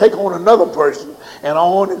person will take on another person, and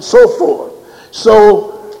on and so forth.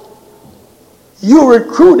 So you're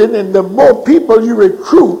recruiting, and the more people you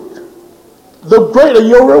recruit, the greater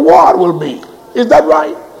your reward will be. Is that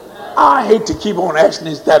right? I hate to keep on asking,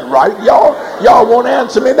 is that right? Y'all won't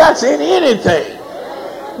answer me. That's in anything.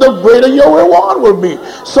 The greater your reward will be.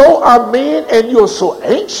 So I mean, and you're so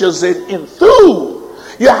anxious and enthused.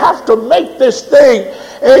 You have to make this thing,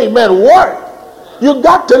 amen, work. You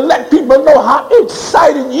got to let people know how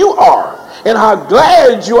excited you are and how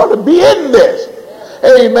glad you are to be in this.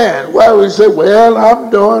 Amen. Well, we say, well,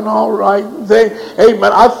 I'm doing all right.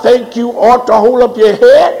 Amen. I think you ought to hold up your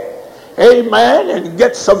head. Amen. And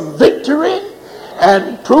get some victory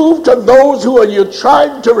and prove to those who are you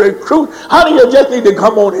trying to recruit, honey, you just need to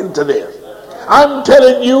come on into this. I'm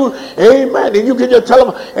telling you, amen, and you can just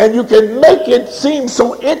tell them, and you can make it seem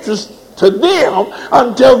so interesting to them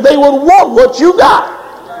until they would want what you got.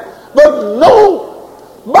 But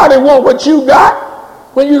nobody want what you got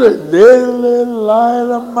when you say, this little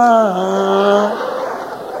light of mine,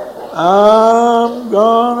 I'm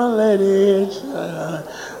gonna let it shine.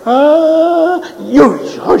 You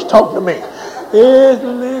hush, talk to me. This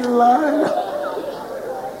little light.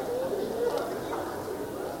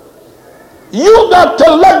 You got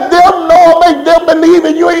to let them know, make them believe,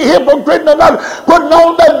 and you ain't hypocrite or nothing, but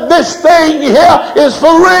know that this thing here is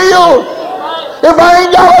for real. If I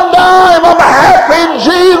ain't got a dime, I'm happy in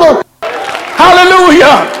Jesus.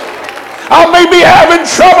 Hallelujah. I may be having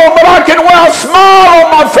trouble, but I can wear a smile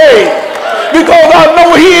on my face because I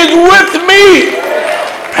know he is with me.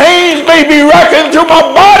 Pains may be racking through my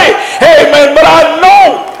body, amen, but I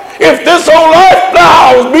know if this old life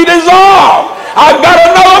house be dissolved, I got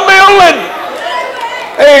another million.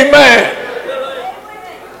 Amen.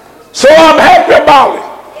 So I'm happy about it.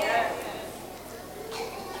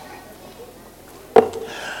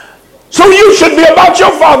 So you should be about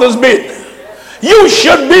your Father's business. You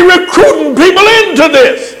should be recruiting people into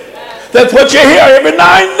this. That's what you hear every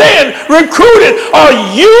now and then. Recruited. Are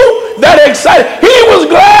you that excited? He was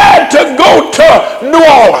glad to go to New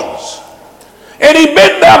Orleans. And he'd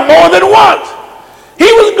been there more than once.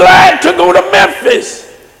 He was glad to go to Memphis.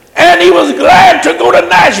 And he was glad to go to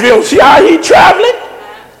Nashville. See how he traveling?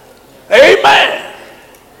 Amen.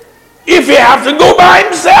 If he has to go by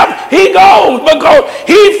himself, he goes because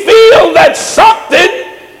he feels that something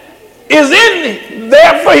is in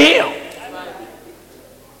there for him.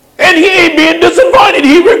 And he ain't being disappointed.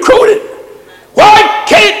 He recruited. Why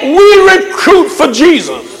can't we recruit for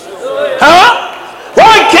Jesus? Huh?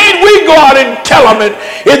 Why can't we go out and tell them, and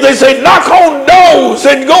if they say knock on doors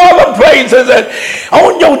and go other places and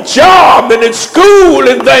on your job and at school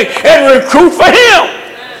and things and recruit for him?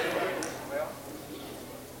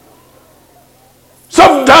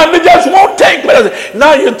 Sometimes it just won't take. But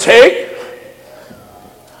now you take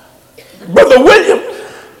Brother Williams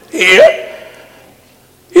here.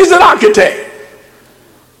 He's an architect.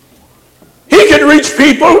 He can reach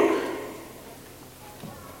people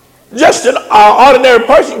just an ordinary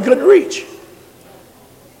person couldn't reach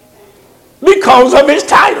because of his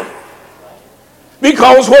title,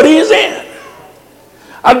 because what he's in.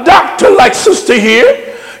 A doctor like sister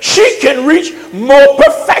here, she can reach more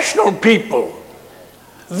professional people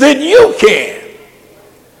than you can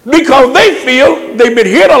because they feel they've been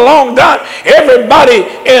here a long time. Everybody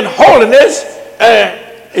in holiness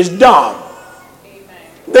is dumb.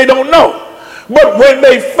 They don't know. But when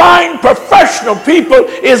they find professional people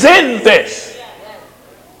is in this,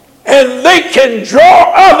 and they can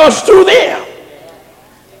draw others through them.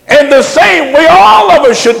 And the same way all of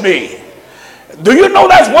us should be. Do you know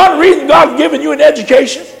that's one reason God's given you an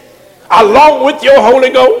education? Along with your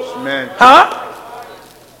Holy Ghost? Amen. Huh?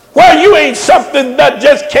 Well, you ain't something that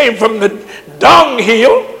just came from the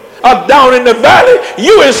dunghill or down in the valley.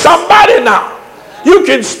 You is somebody now. You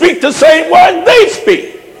can speak the same word they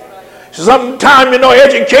speak. Sometimes,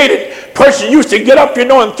 educated person used to get up,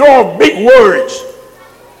 and throw big words.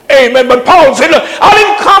 Amen. But Paul said, look, I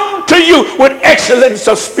didn't come to you with excellence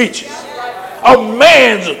of speeches. of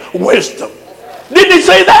man's wisdom. Didn't he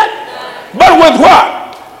say that? But with what?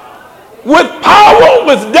 With power,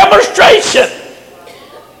 with demonstration.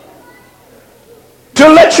 To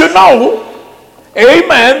let you know,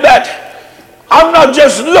 amen, that I'm not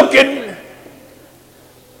just looking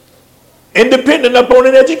and dependent upon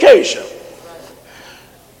an education.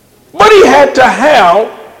 But he had to have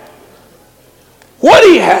what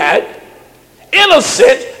he had, in a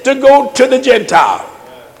sense, to go to the Gentiles.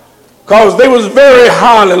 Because they was very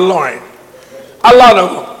highly learned. A lot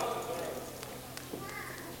of them.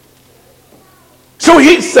 So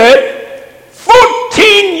he said,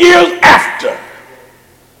 14 years after,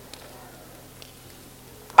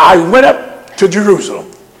 I went up to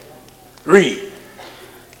Jerusalem. Read.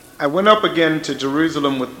 I went up again to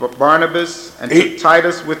Jerusalem with Barnabas and took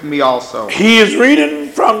Titus with me also. He is reading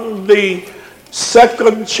from the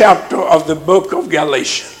 2nd chapter of the book of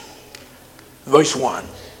Galatians, verse 1.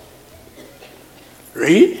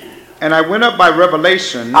 Read. And I went up by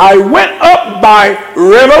revelation. I went up by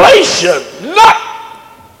revelation, not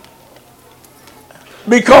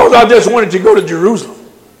because I just wanted to go to Jerusalem.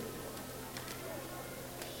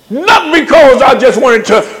 Not because I just wanted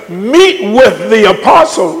to meet with the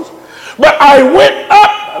apostles, but I went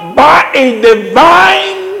up by a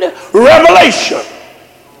divine revelation,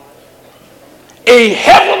 a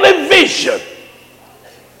heavenly vision.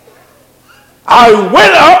 I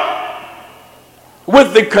went up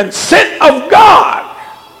with the consent of God.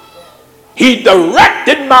 He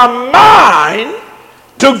directed my mind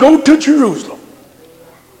to go to Jerusalem.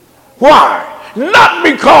 Why? Not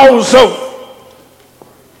because of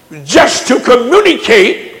just to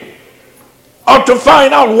communicate or to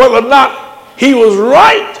find out whether or not he was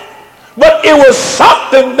right, but it was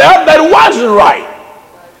something there that wasn't right.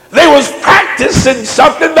 They was practicing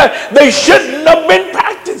something that they shouldn't have been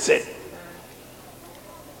practicing.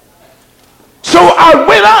 So I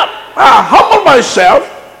went up, I humbled myself,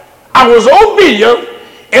 I was obedient,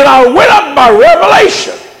 and I went up by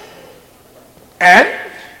revelation.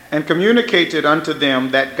 And communicated unto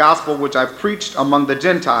them that gospel which I preached among the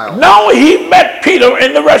Gentiles. Now he met Peter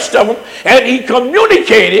and the rest of them, and he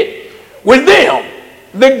communicated with them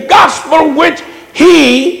the gospel which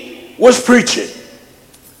he was preaching.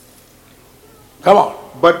 Come on.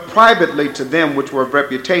 But privately to them which were of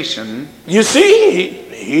reputation. You see,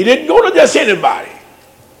 he didn't go to just anybody.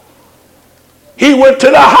 He went to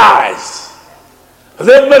the highest.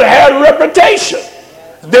 Them that had reputation.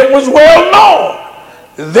 Them was well known.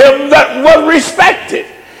 Them that was respected.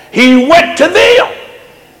 He went to them.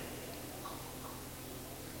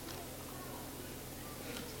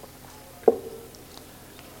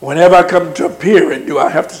 Whenever I come to a hearing, do I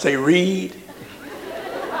have to say read?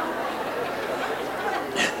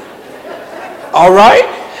 All right?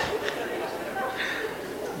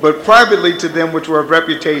 But privately to them which were of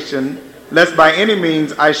reputation, lest by any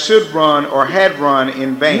means I should run or had run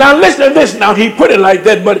in vain. Now listen to this. Now he put it like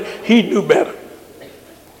that, but he knew better.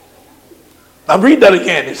 Now read that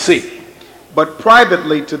again and see. But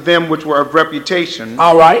privately to them which were of reputation.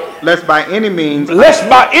 All right. Lest by any means. Lest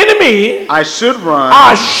by any means. I should run.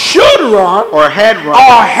 I should run. Or had run.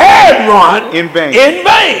 Or had run. In vain. In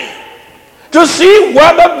vain. To see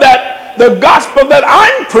whether that the gospel that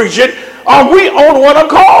I'm preaching, are we on one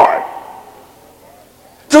accord?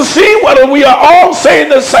 To see whether we are all saying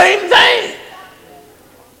the same thing.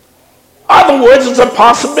 In other words, it's a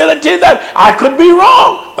possibility that I could be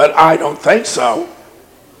wrong, but I don't think so.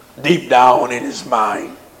 Deep down in his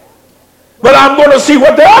mind. But I'm going to see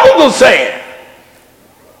what the others are saying.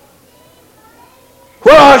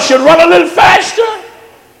 Well, I should run a little faster,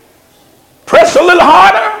 press a little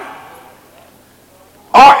harder,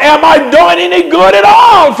 or am I doing any good at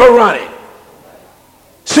all for running?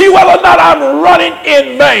 See whether or not I'm running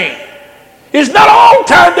in vain. It's not all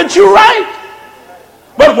time that you're right.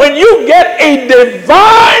 But when you get a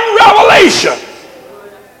divine revelation,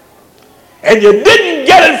 and you didn't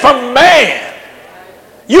get it from man,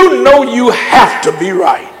 you know you have to be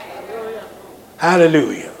right.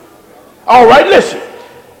 Hallelujah. All right, listen.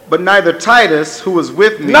 But neither Titus, who was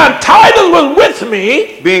with me. Now Titus was with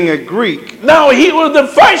me. Being a Greek. Now he was the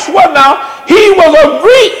first one. Now he was a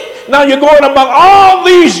Greek. Now you're going among all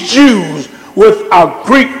these Jews with a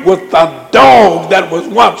Greek, with a dog that was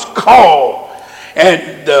once called.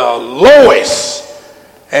 And Lois.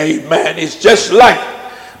 Amen. It's just like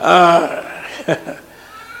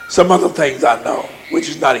some other things I know, which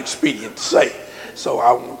is not expedient to say. So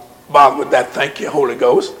I won't bother with that. Thank you, Holy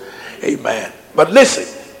Ghost. Amen. But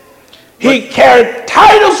listen. He carried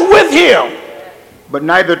Titus with him. But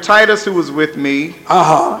neither Titus, who was with me,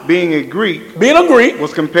 being a Greek,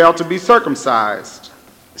 was compelled to be circumcised.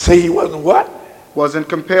 Say he wasn't what? Was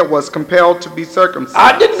compelled to be circumcised.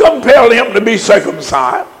 I didn't compel him to be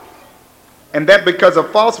circumcised. And that because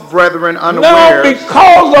of false brethren No, unawares.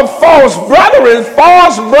 because of false brethren,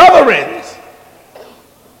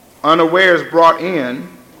 Unawares brought in.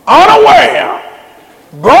 unaware,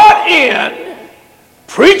 brought in,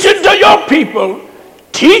 preaching to your people,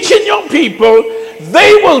 teaching your people.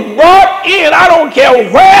 They was brought in. I don't care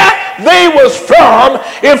where they was from.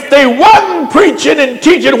 If they wasn't preaching and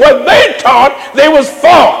teaching what they taught, they was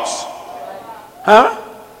false. Huh?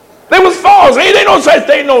 They was false. Ain't there no such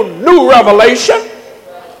thing, no new revelation?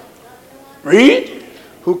 Read.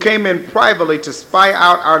 Who came in privately to spy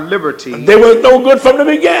out our liberty, They was no good from the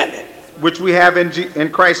beginning. which we have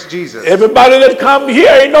in Christ Jesus. Everybody that come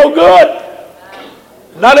here ain't no good.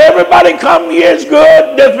 Not everybody come here is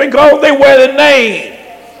good just because they wear the name.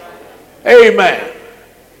 Amen.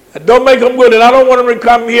 And don't make them good. And I don't want them to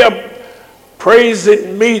come here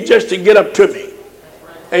praising me just to get up to me.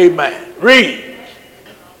 Amen. Read.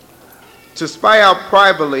 To spy out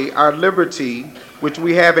privately our liberty, which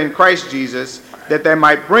we have in Christ Jesus, that they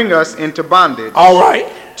might bring us into bondage. All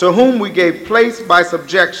right. To whom we gave place by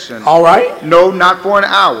subjection. All right. No, not for an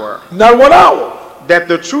hour. Not 1 hour. That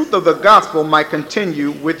the truth of the gospel might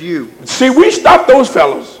continue with you. See, we stopped those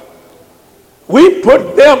fellows. We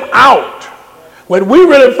put them out. When we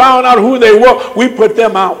really found out who they were, we put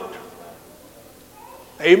them out.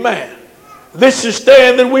 Amen. This is the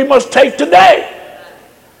stand that we must take today.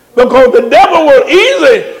 Because the devil will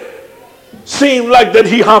easily seem like that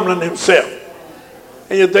he humbling himself.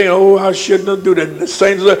 And you're thinking, oh, I shouldn't have done that. And the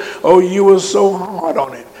saints are, oh, you were so hard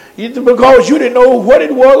on it. Because you didn't know what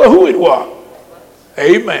it was or who it was.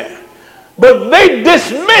 Amen. But they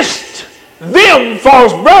dismissed them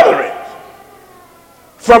false brethren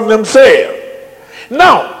from themselves.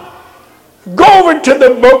 Now, go over to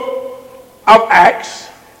the book of Acts,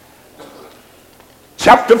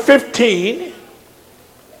 chapter 15,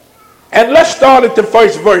 and let's start at the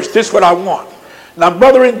first verse. This is what I want. Now,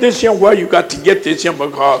 brethren, this here, well, you got to get this here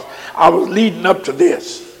because I was leading up to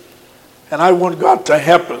this. And I want God to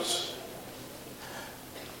help us.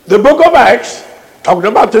 The book of Acts,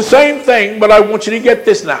 talking about the same thing, but I want you to get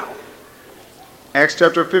this now. Acts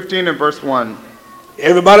chapter 15 and verse 1.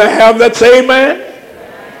 Everybody have that? Say amen.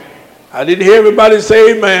 I didn't hear everybody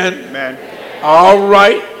say amen. Amen. All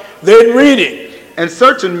right. Then read it. And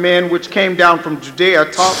certain men which came down from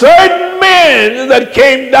Judea Certain men that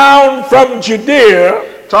came down from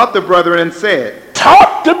Judea taught the brethren and said,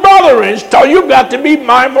 taught the brethren, so you got to be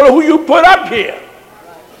mindful of who you put up here.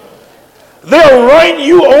 They'll reign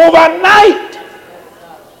you overnight.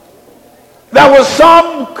 There was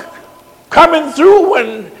some coming through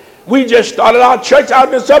when we just started our church out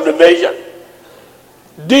in the subdivision,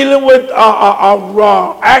 dealing with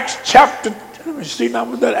Acts chapter, let me see now,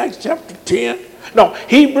 was that Acts chapter 10? No,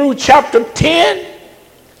 Hebrew chapter 10.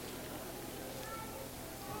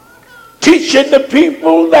 Teaching the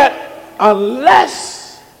people that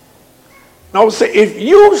unless, now say, if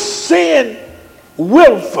you sin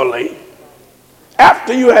willfully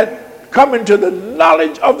after you had come into the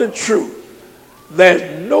knowledge of the truth,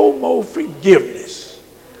 there's no more forgiveness.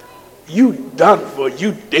 You done for,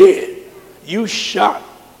 you dead. You shot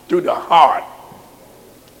through the heart.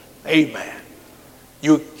 Amen.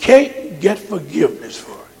 You can't get forgiveness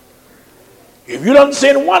for it. If you don't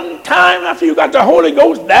sin one time after you got the Holy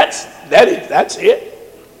Ghost, that's it.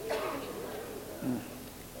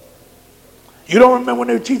 You don't remember when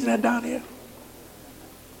they were teaching that down here?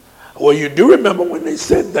 Well, you do remember when they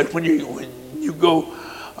said that when you go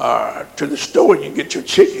to the store and you get your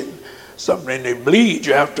chicken, something and they bleed,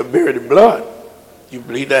 you have to bury the blood. You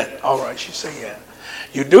believe that? All right, she said, yeah.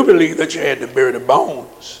 You do believe that you had to bury the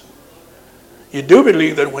bones. You do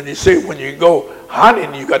believe that when you go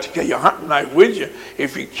hunting, you got to carry your hunting knife with you.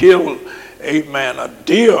 If you kill, a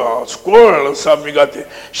deer or a squirrel or something, you got to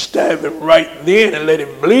stab him right then and let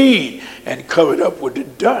him bleed and cover it up with the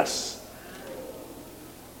dust.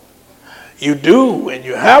 You do, and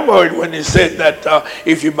you have heard when they said that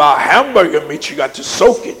if you buy hamburger meat, you got to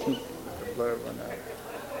soak it.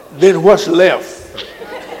 Then what's left?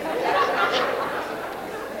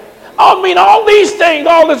 I mean, all these things,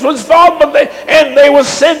 all this was false, but they were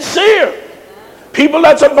sincere. People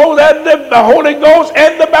that supposed to have the Holy Ghost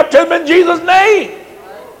and the baptism in Jesus' name.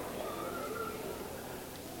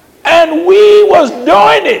 And we was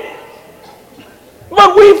doing it.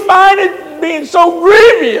 But we find it being so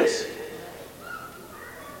grievous.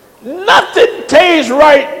 Nothing tastes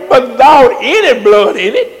right without any blood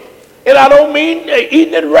in it. And I don't mean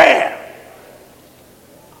eating it rare.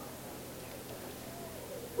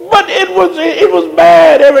 But it was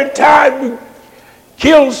bad every time we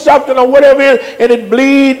killed something or whatever it is, and it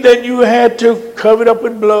bleed, then you had to cover it up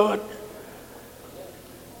with blood.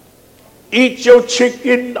 Eat your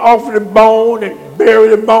chicken off the bone and bury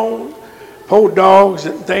the bone. Poor dogs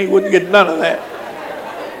and things wouldn't get none of that.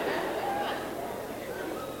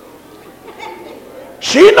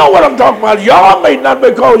 She know what I'm talking about. Y'all may not,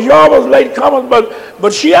 because y'all was late comers,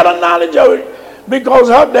 but she had a knowledge of it because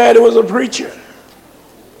her daddy was a preacher.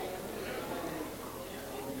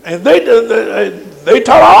 And they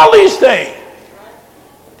taught all these things.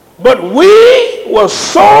 But we were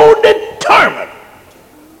so determined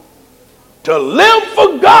to live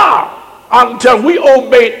for God until we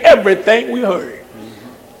obeyed everything we heard.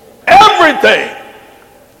 Everything.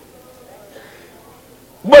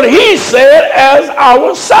 But he said, as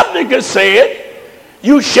our subject has said,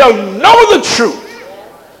 you shall know the truth,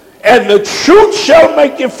 and the truth shall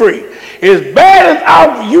make you free. As bad as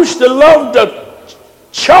I used to love the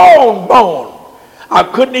chawed bone, I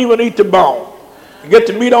couldn't even eat the bone. You get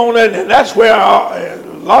the meat on it, and that's where a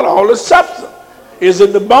lot of all the substance is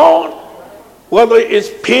in the bone, whether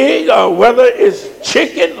it's pig or whether it's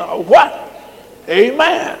chicken or what.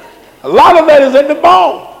 Amen. A lot of that is in the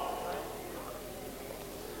bone.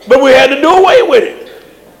 But we had to do away with it.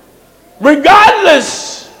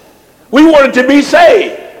 Regardless, we wanted to be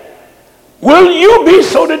saved. Will you be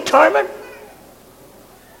so determined?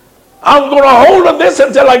 I'm going to hold on this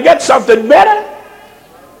until I get something better.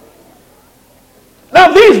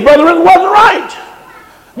 Now these brethren wasn't right.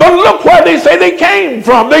 But look where they say they came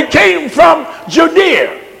from. They came from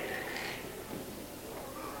Judea.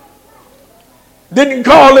 Didn't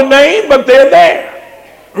call the name, but they're there.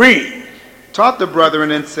 Read. Taught the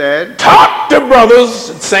brethren and said, Taught the brothers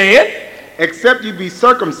and said, except you be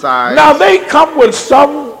circumcised. Now they come with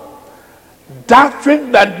some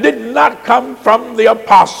doctrine that did not come from the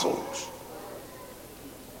apostles.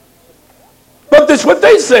 But this is what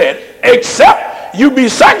they said, except you be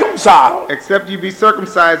circumcised. Except you be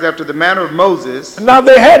circumcised after the manner of Moses. Now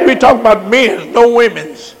they had to be talking about men, no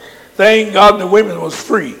women's. Thank God the women was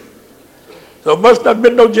free. So it must not have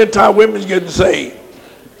been no Gentile women getting saved,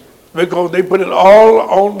 because they put it all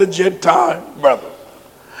on the Gentile brother.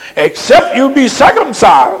 Except you be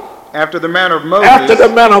circumcised after the manner of Moses. After the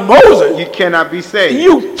manner of Moses. You cannot be saved.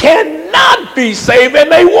 You cannot be saved, and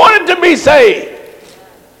they wanted to be saved.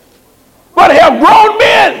 But have grown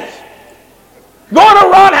men going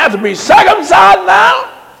around have to be circumcised now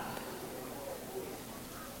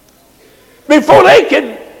before they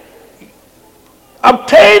can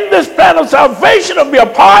obtain this plan of salvation or be a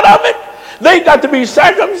part of it. They got to be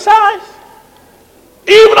circumcised.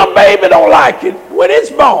 Even a baby don't like it when it's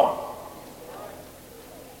born.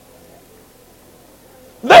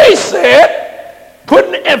 They said,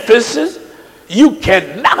 putting emphasis, you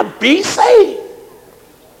cannot be saved.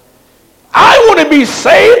 I want to be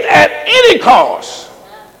saved at any cost.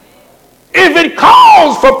 If it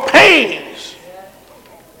calls for pains,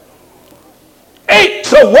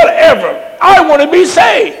 aches, or whatever, I want to be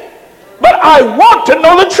saved. But I want to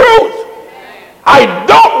know the truth. I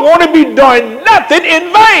don't want to be doing nothing in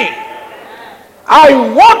vain.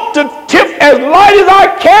 I want to tip as light as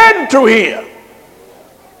I can through here,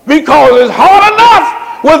 because it's hard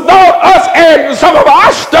enough without us adding some of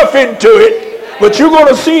our stuff into it. But you're going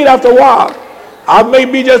to see it after a while. I may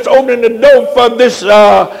be just opening the door for this,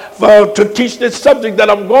 to teach this subject that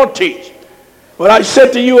I'm going to teach. But I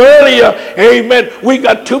said to you earlier, amen, we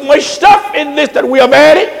got too much stuff in this that we have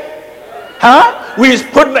added. We is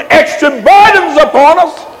putting extra burdens upon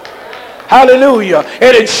us. Hallelujah.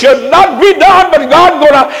 And it should not be done, but God's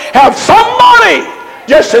going to have somebody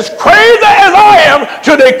just as crazy as I am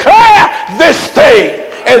to declare this thing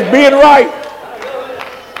as being right.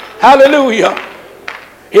 Hallelujah.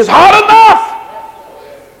 It's hard enough.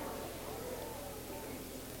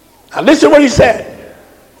 Now listen what he said.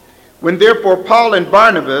 When therefore Paul and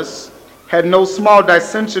Barnabas had no small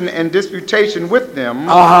dissension and disputation with them,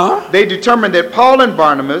 they determined that Paul and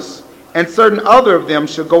Barnabas and certain other of them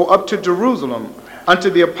should go up to Jerusalem unto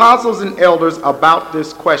the apostles and elders about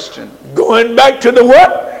this question. Going back to the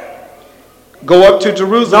what? Go up to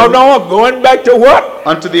Jerusalem. No, going back to what?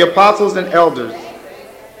 Unto the apostles and elders.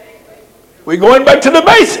 We're going back to the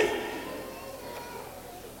basic.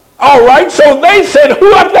 All right, so they said,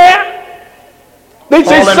 who up there? They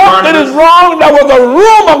said something is wrong. There was a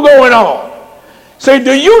rumor going on. Say,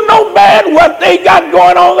 do you know, man, what they got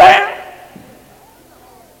going on there?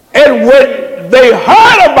 And when they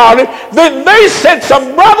heard about it, then they sent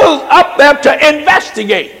some brothers up there to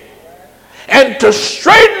investigate and to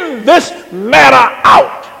straighten this matter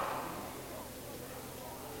out.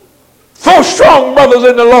 4 strong brothers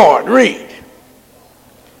in the Lord. Read.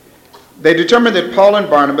 They determined that Paul and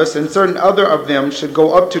Barnabas and certain other of them should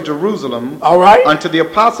go up to Jerusalem All right. unto the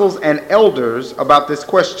apostles and elders about this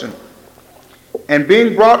question. And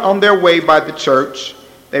being brought on their way by the church,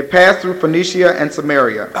 they passed through Phoenicia and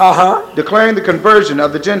Samaria, declaring the conversion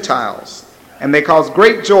of the Gentiles. And they caused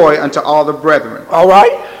great joy unto all the brethren. All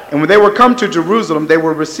right. And when they were come to Jerusalem, they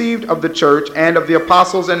were received of the church and of the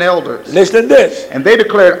apostles and elders. Listen to this. And they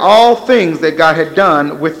declared all things that God had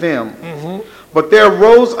done with them. But there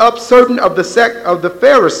rose up certain of the sect of the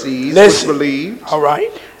Pharisees which believed, all right,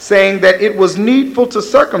 saying that it was needful to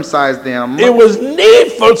circumcise them. It was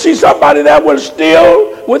needful. See, somebody that will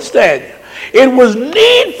still withstand you. It was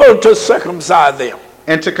needful to circumcise them.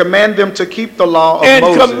 And to command them to keep the law of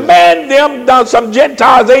Moses. And command them. Now, some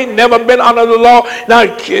Gentiles ain't never been under the law. Now,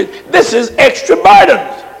 this is extra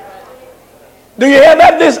burdens. Do you hear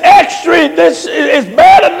that? This extra, this is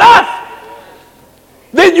bad enough.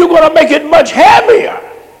 Then you're going to make it much heavier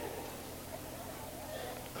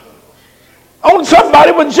on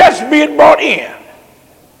somebody with just being brought in.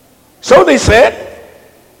 So they said.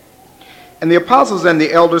 And the apostles and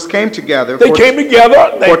the elders came together. They came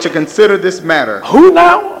together. For to consider this matter. Who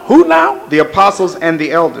now? Who now? The apostles and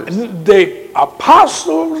the elders. The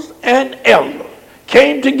apostles and elders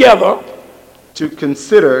came together to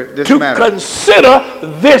consider this matter. To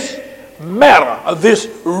consider this matter, of this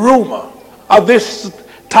rumor, of this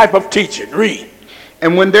type of teaching. Read.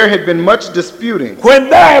 And when there had been much disputing. When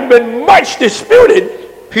there had been much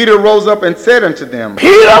disputed. Peter rose up and said unto them.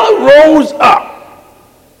 Peter rose up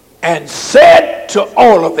and said to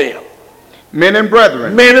all of them. Men and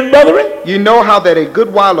brethren. Men and brethren. You know how that a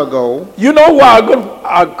good while ago. You know why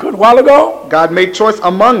a good while ago. God made choice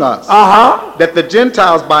among us. That the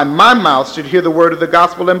Gentiles by my mouth should hear the word of the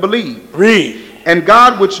gospel and believe. Read. And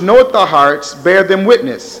God which knoweth the hearts bear them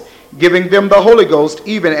witness, giving them the Holy Ghost,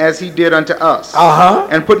 even as he did unto us.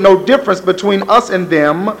 And put no difference between us and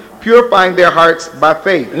them, purifying their hearts by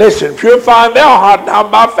faith. Listen, purifying their heart now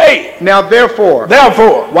by faith. Now therefore,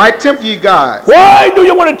 why tempt ye God? Why do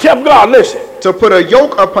you want to tempt God? Listen. To put a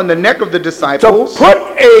yoke upon the neck of the disciples. To put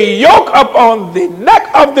a yoke upon the neck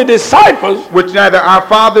of the disciples. Which neither our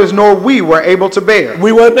fathers nor we were able to bear.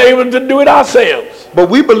 We weren't able to do it ourselves.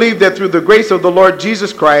 But we believe that through the grace of the Lord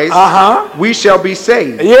Jesus Christ, we shall be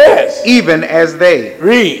saved. Yes. Even as they.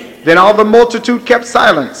 Read. Then all the multitude kept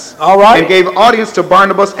silence. All right. And gave audience to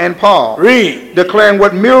Barnabas and Paul. Read. Declaring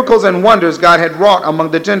what miracles and wonders God had wrought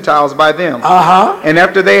among the Gentiles by them. And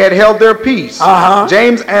after they had held their peace,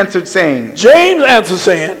 James answered saying.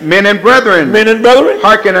 Men and brethren. Men and brethren.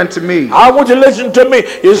 Hearken unto me. I want you to listen to me.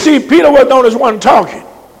 You see, Peter wasn't the only one talking.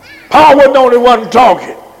 Paul wasn't the only one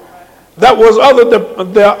talking. That was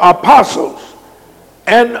the apostles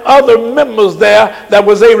and other members there that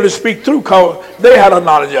was able to speak through, because they had a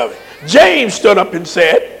knowledge of it. James stood up and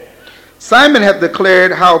said, Simon hath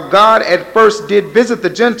declared how God at first did visit the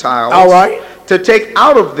Gentiles. All right. To take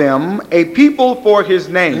out of them a people for his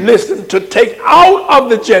name. Listen, to take out of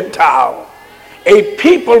the Gentile a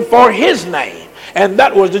people for his name. And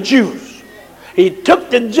that was the Jews. He took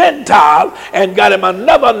the Gentile and got him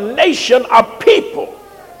another nation of people.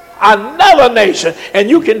 Another nation. And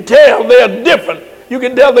you can tell they're different. You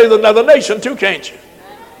can tell there's another nation too, can't you?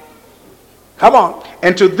 Come on.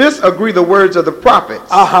 And to this agree the words of the prophets.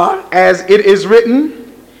 As it is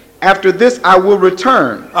written, after this I will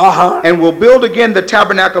return. And will build again the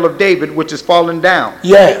tabernacle of David, which is fallen down.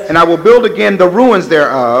 Yes. And I will build again the ruins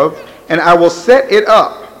thereof, and I will set it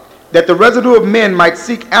up, that the residue of men might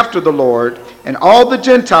seek after the Lord, and all the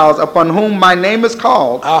Gentiles upon whom my name is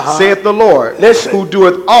called, saith the Lord, who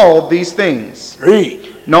doeth all these things. Read.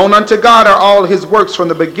 Known unto God are all his works from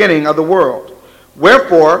the beginning of the world.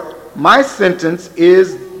 Wherefore, my sentence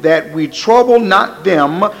is that we trouble not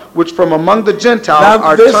them which from among the Gentiles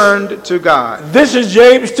are turned to God. This is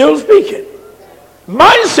James still speaking.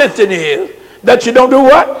 My sentence is that you don't do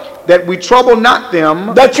what? That we trouble not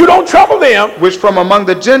them. That you don't trouble them. Which from among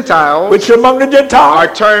the Gentiles. Which among the Gentiles.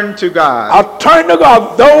 Are turned to God. Are turned to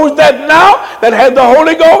God. Those that now that have the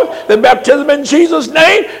Holy Ghost, the baptism in Jesus'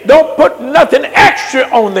 name, don't put nothing extra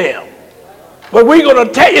on them. But we're going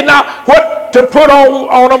to tell you now what to put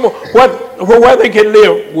on them, where they can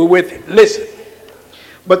live with it. Listen.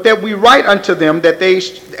 But that we write unto them that they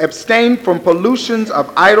abstain from pollutions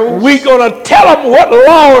of idols. We're going to tell them what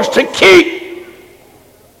laws to keep.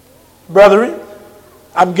 Brethren,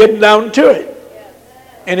 I'm getting down to it.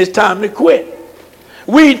 And it's time to quit.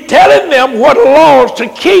 We telling them what laws to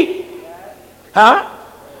keep.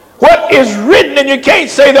 What is written, and you can't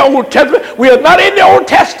say the Old Testament. We are not in the Old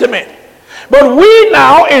Testament. But we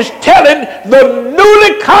now is telling the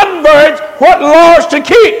newly converts what laws to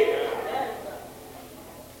keep.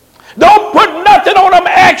 Don't put nothing on them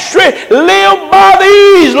extra. Live by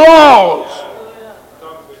these laws.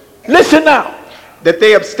 Listen now. That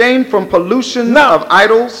they abstain from pollutions Now, of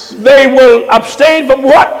idols. They will abstain from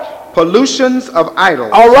what? Pollutions of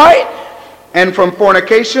idols. All right. And from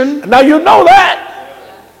fornication. Now you know that.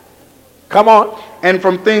 Come on. And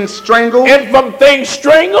from things strangled. And from things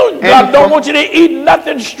strangled. God don't want you to eat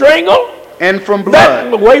nothing strangled. And from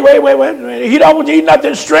blood. Wait. He don't want you to eat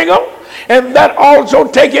nothing strangled. And that also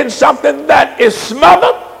take in something that is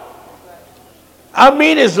smothered. I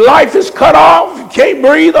mean, his life is cut off. He can't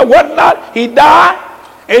breathe or whatnot. He died,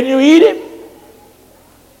 and you eat him.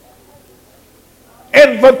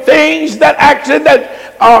 And for things that actually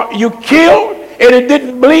that you killed and it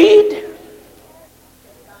didn't bleed,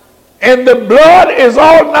 and the blood is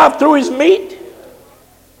all not through his meat.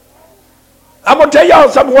 I'm going to tell y'all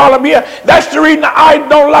something while I'm here. That's the reason I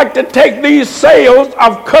don't like to take these sales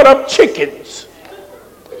of cut up chickens.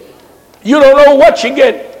 You don't know what you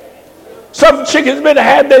get. Some chickens been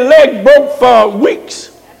had their leg broke for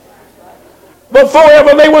weeks before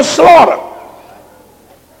ever they were slaughtered.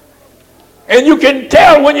 And you can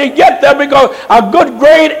tell when you get them, because a good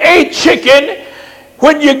grade A chicken,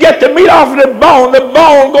 when you get the meat off of the bone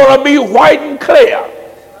going to be white and clear.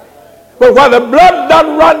 But when the blood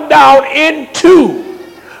doesn't run down into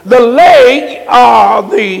the leg,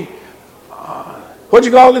 what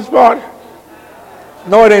you call this part?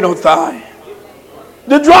 No, it ain't no thigh.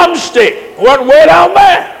 The drumstick went way down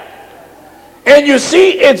there. And you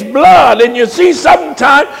see it's blood, and you see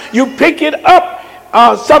sometimes you pick it up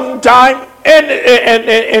sometime,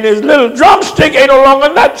 and his little drumstick ain't no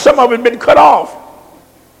longer that. Some of it been cut off.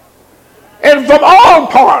 And from all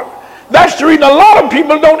parts. That's the reason a lot of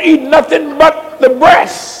people don't eat nothing but the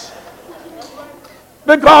breasts.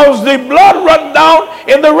 Because the blood runs down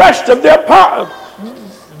in the rest of their part.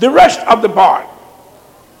 The rest of the part.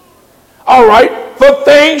 All right. For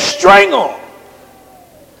things strangle.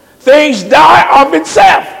 Things die of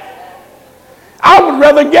itself. I would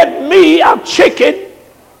rather get me a chicken,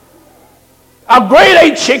 a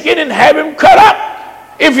grade A chicken, and have him cut up.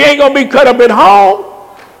 If he ain't going to be cut up at home.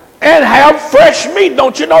 And have fresh meat.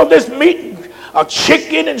 Don't you know this meat, a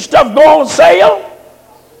chicken and stuff go on sale?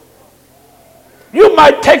 You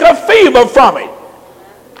might take a fever from it.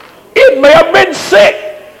 It may have been sick.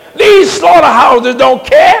 These slaughterhouses don't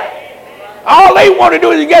care. All they want to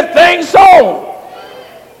do is get things sold.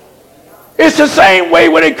 It's the same way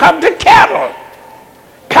when it comes to cattle.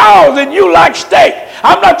 Cows, and you like steak.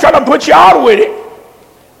 I'm not trying to put you out with it.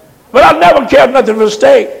 But I never cared nothing for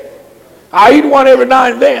steak. I eat one every now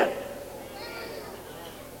and then.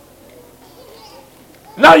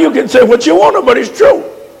 Now you can say what you want to, but it's true.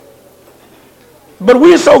 But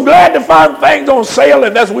we're so glad to find things on sale,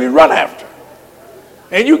 and that's what we run after.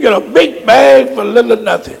 And you get a big bag for little or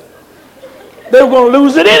nothing. They were going to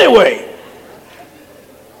lose it anyway.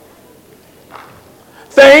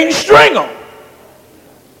 Things strangle.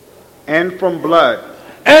 And from blood.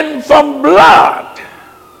 And from blood.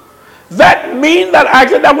 That means that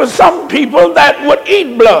actually there were some people that would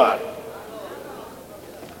eat blood.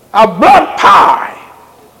 A blood pie.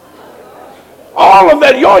 All of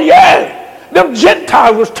that. Them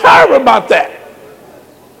Gentiles was terrible about that.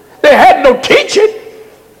 They had no teaching.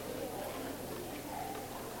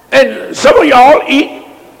 And some of y'all eat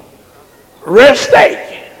rare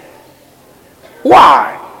steak.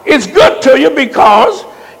 Why? It's good to you because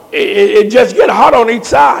it just gets hot on each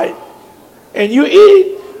side. And you eat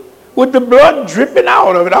it with the blood dripping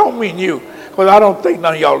out of it. I don't mean you, because I don't think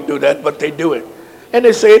none of y'all do that, but they do it. And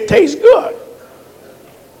they say it tastes good.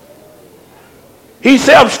 He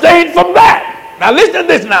said, abstain from that. Now listen to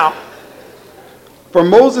this now. For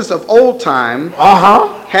Moses of old time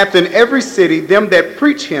hath in every city them that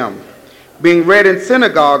preach him, being read in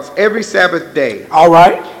synagogues every Sabbath day. All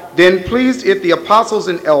right. Then pleased it the apostles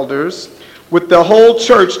and elders with the whole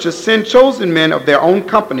church to send chosen men of their own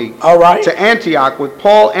company to Antioch with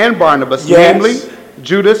Paul and Barnabas, namely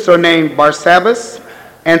Judas, surnamed Barsabbas,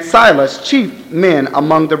 and Silas, chief men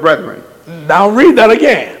among the brethren. Now read that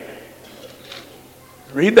again.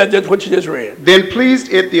 Read that, just what you just read. Then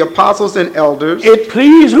pleased it the apostles and elders. It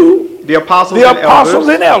pleased who? The apostles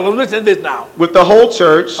and elders. Listen to this now. With the whole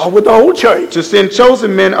church. With the whole church. To send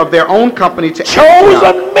chosen men of their own company to Chosen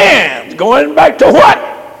Antioch. men. Going back to what?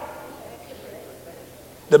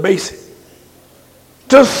 The basic.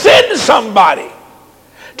 To send somebody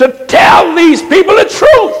to tell these people the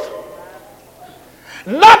truth.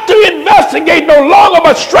 Not to investigate no longer,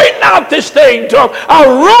 but straighten out this thing to them. A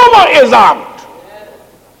rumor is out.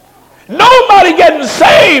 Nobody getting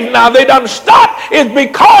saved now. They done stopped. It's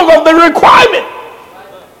because of the requirement.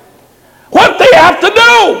 What they have to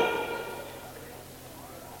do.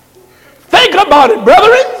 Think about it,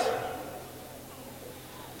 brethren.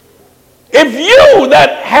 If you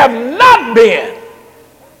that have not been,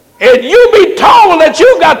 and you be told that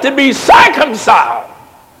you got to be circumcised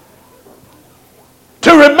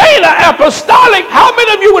to remain an apostolic, how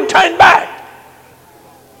many of you would turn back?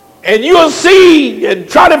 And you'll see and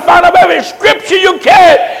try to find out every scripture you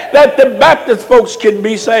can that the Baptist folks can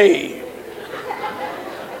be saved.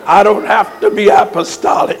 I don't have to be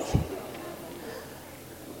apostolic.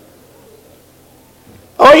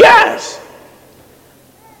 Oh yes,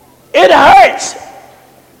 it hurts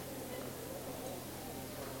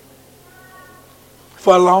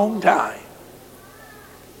for a long time.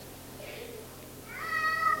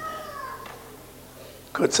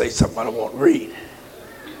 Could say something I won't read.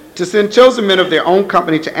 To send chosen men of their own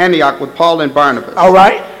company to Antioch with Paul and Barnabas. All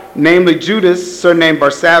right. Namely Judas, surnamed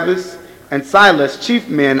Barsabbas, and Silas, chief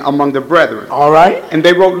men among the brethren. All right. And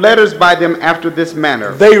they wrote letters by them after this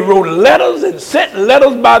manner. They wrote letters and sent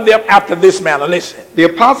letters by them after this manner. Listen. The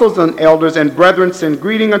apostles and elders and brethren send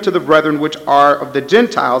greeting unto the brethren which are of the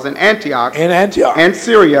Gentiles in Antioch. In Antioch. And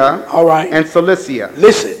Syria. All right. And Cilicia.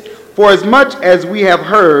 Listen. For as much as we have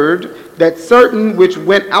heard that certain which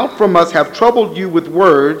went out from us have troubled you with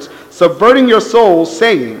words, subverting your souls,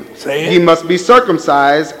 saying, Ye must be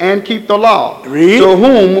circumcised and keep the law. Read. To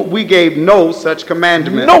whom we gave no such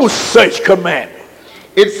commandment. No such commandment.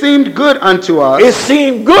 It seemed good unto us. It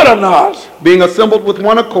seemed good unto us. Being assembled with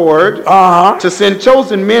one accord. To send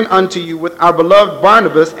chosen men unto you with our beloved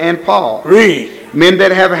Barnabas and Paul. Read. Men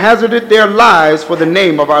that have hazarded their lives for the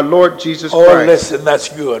name of our Lord Jesus Christ. Oh, listen, that's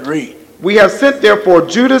good. Read. We have sent therefore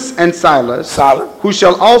Judas and Silas, who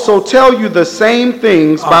shall also tell you the same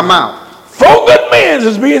things by mouth. 4 good men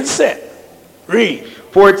is being sent. Read.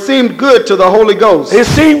 For it seemed good to the Holy Ghost. It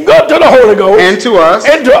seemed good to the Holy Ghost. And to us.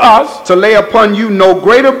 And to us. To lay upon you no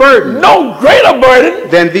greater burden. No greater burden.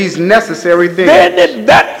 Than these necessary things. Than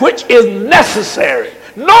that which is necessary.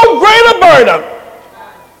 No greater burden.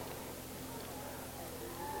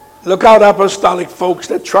 Look out, apostolic folks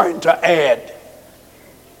that trying to add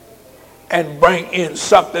and bring in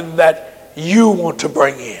something that you want to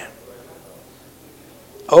bring in.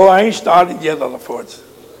 Oh, I ain't started yet, other folks.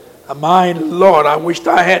 My Lord, I wished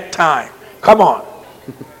I had time. Come on.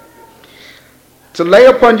 To lay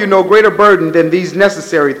upon you no greater burden than these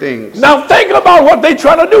necessary things. Now think about what they're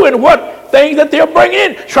trying to do and what things that they're bringing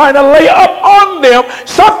in. Trying to lay up on them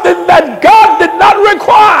something that God did not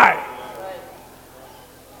require.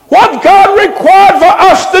 What God required for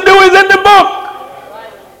us to do is in the book.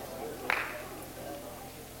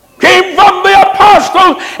 Came from the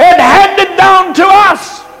apostles and handed down to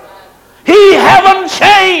us. He haven't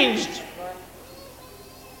changed.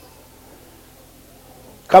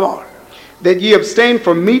 Come on. That ye abstain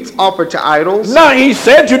from meats offered to idols. Now he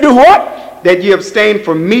said to do what? That ye abstain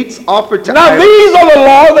from meats offered to now idols. Now these are the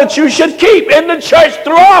laws that you should keep in the church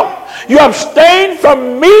throughout. You abstain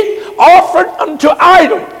from meat offered unto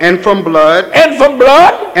idol. And from blood. And from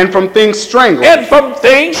blood. And from things strangled. And from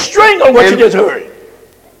things strangled, what you just heard.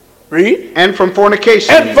 Read. And from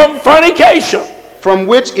fornication. And from fornication. From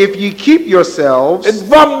which if ye keep yourselves. And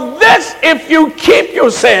from this if you keep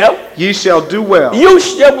yourself. Ye shall do well. You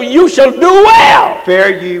shall do well.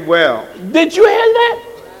 Fare ye well. Did you hear that?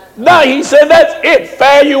 No, he said that's it.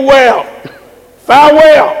 Fare you well. Fare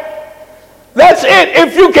well. That's it.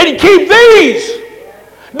 If you can keep these.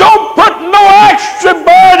 Don't put no extra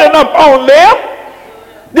burden up on them.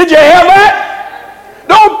 Did you hear that?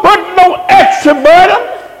 Don't put no extra burden.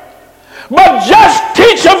 But just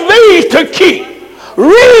teach them these to keep.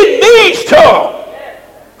 Read these to them.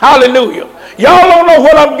 Hallelujah. Y'all don't know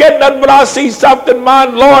what I'm getting at, but I see something, my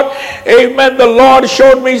Lord. Amen. The Lord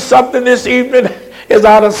showed me something this evening is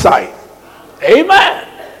out of sight. Amen.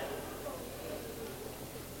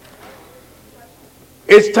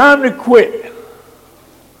 It's time to quit.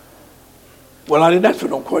 Well, I didn't ask for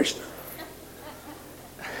no question.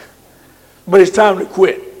 But it's time to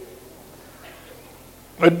quit.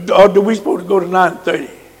 Or do we supposed to go to 9:30?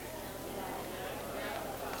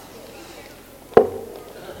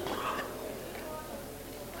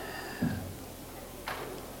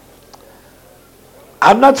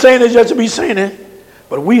 I'm not saying it just to be saying it,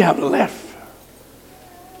 but we have left.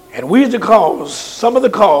 And we the cause, some of the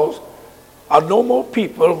cause are no more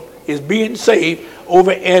people is being saved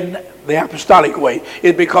over in the apostolic way.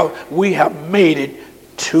 It's because we have made it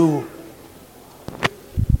too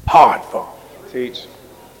hard for them. Teach.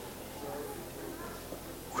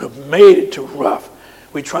 We've made it too rough.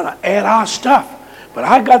 We're trying to add our stuff. But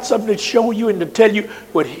I got something to show you and to tell you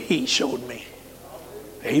what he showed me.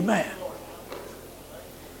 Amen.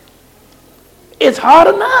 It's hard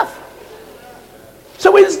enough.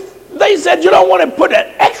 So They said, you don't want to put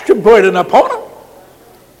an extra burden upon them.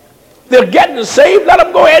 They're getting saved. Let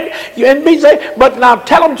them go ahead and be saved. But now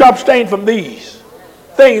tell them to abstain from these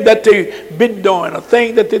things that they've been doing, or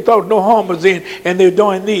things that they thought no harm was in, and they're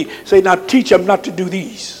doing these. Say, now teach them not to do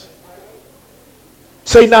these.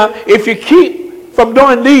 Say, now, if you keep from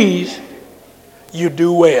doing these, you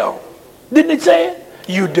do well. Didn't it say it?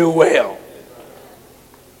 You do well.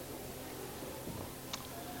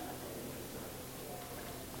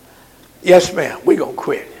 Yes, ma'am. We're going to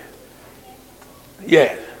quit.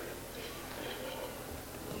 Yes.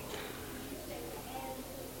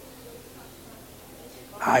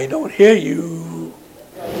 I don't hear you.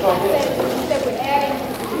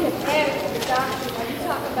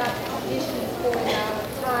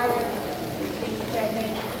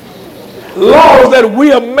 Laws that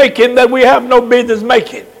we are making that we have no business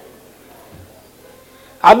making.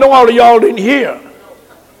 I know all of y'all didn't hear.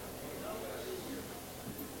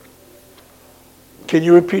 Can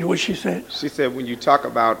you repeat what she said? She said when you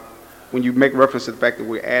make reference to the fact that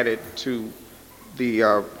we're added to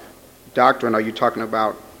the doctrine, are you talking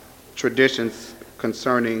about traditions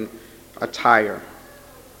concerning attire?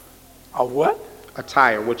 A what?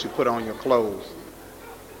 Attire, what you put on your clothes.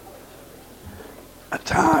 A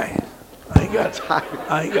tie. I ain't got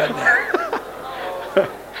that.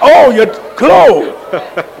 Oh, your clothes.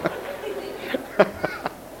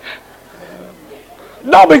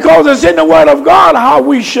 No, because it's in the Word of God how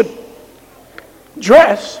we should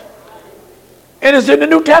dress. And it's in the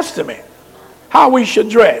New Testament how we should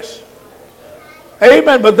dress.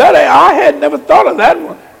 Amen. But I had never thought of that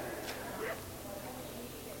one.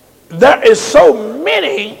 There is so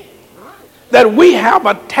many that we have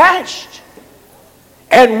attached,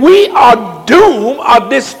 and we are doomed of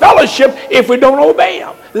disfellowship if we don't obey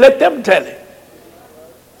them. Let them tell it.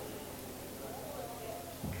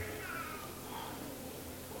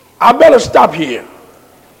 I better stop here.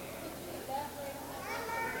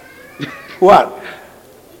 What?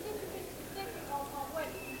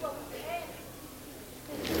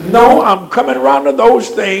 No, I'm coming around to those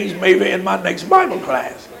things maybe in my next Bible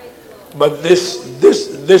class. But this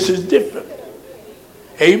is different.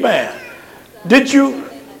 Amen. Did you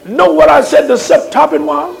know what I said the subtopic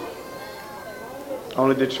was?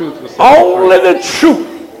 Only the truth was only the truth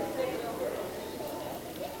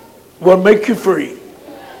will make you free.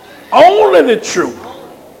 Only the truth.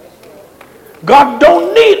 God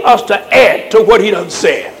don't need us to add to what he done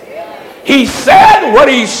said. He said what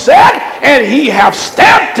he said, and he have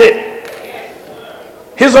stamped it.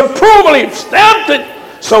 His approval, he stamped it.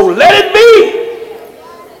 So let it be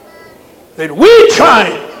that we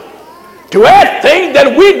trying to add things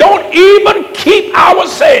that we don't even keep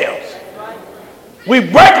ourselves. We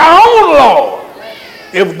break our own law.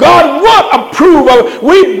 If God wants approval,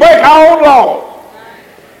 we break our own law.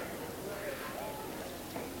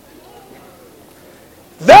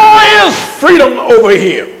 There is freedom over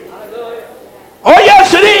here. Oh,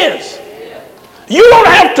 yes, it is. You don't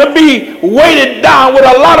have to be weighted down with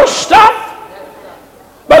a lot of stuff.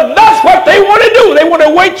 But that's what they want to do. They want to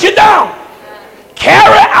weight you down.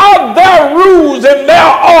 Carry out their rules and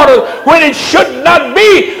their orders when it should not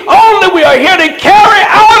be. Only we are here to carry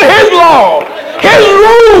out his law, his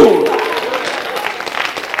rules.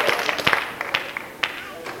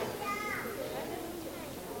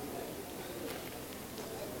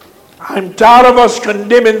 I'm tired of us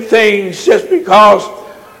condemning things just because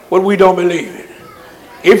what we don't believe in.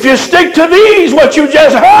 If you stick to these, what you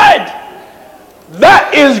just heard,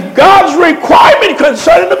 that is God's requirement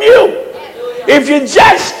concerning of you. If you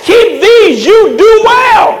just keep these, you do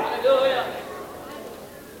well.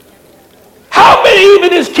 How many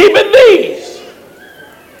even is keeping these?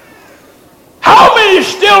 How many is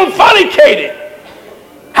still fornicating?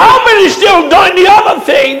 How many is still doing the other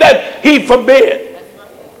thing that he forbid?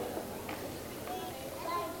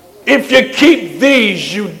 If you keep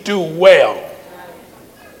these, you do well.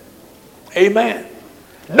 Amen.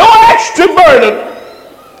 No extra burden.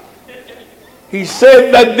 He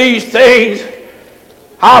said that these things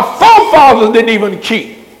our forefathers didn't even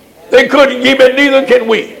keep. They couldn't keep it, neither can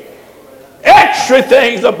we. Extra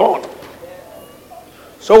things upon them.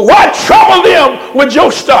 So why trouble them with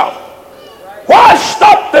your stuff? Why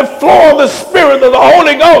stop the flow of the Spirit of the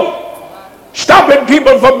Holy Ghost? Stopping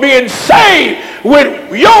people from being saved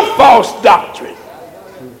with your false doctrine.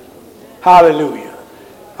 Hallelujah.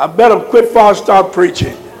 I better quit before I start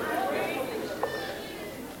preaching.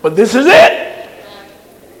 But this is it.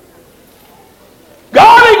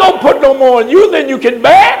 God ain't going to put no more on you than you can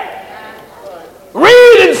bear.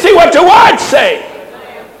 Read and see what the word say.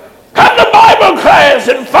 Come to Bible class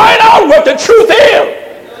and find out what the truth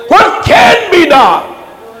is. What can be done.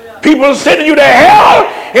 People sending you to hell,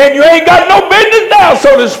 and you ain't got no business now,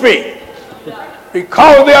 so to speak,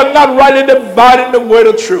 because they are not rightly dividing the word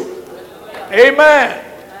of truth. Amen.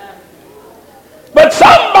 But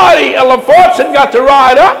somebody, Ella Fortune, got to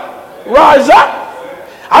rise up.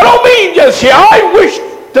 I don't mean just here. I wish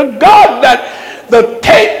to God that the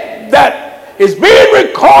tape that is being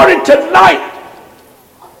recorded tonight,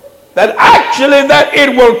 that actually that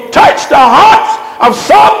it will touch the hearts of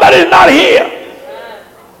some that is not here.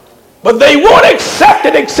 But they won't accept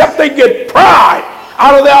it except they get pride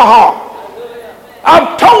out of their heart.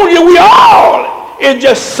 I've told you we all is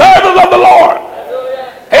just servants of the Lord.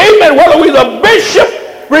 Amen. Whether we're the bishop,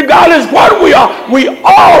 regardless what we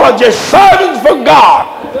all are just servants for God.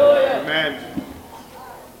 Amen.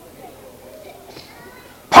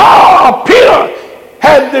 Peter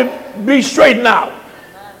had to be straightened out.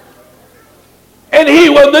 And he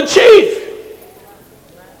was the chief.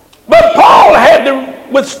 But Paul had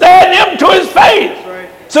to withstand him to his face.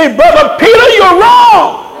 Say, Brother Peter, you're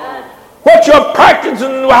wrong. What you're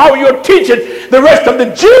practicing, how you're teaching the rest of the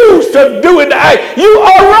Jews to do and act, you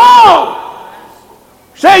are wrong.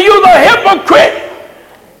 Say you're the hypocrite,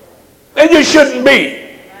 and you shouldn't be.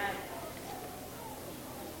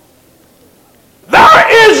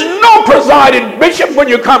 There is no presiding bishop when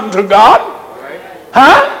you come to God.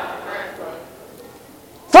 Huh?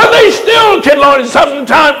 For they still can learn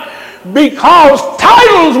sometimes because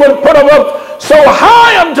titles were put up so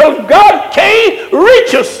high until God can't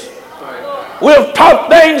reach us. We've taught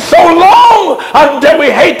things so long until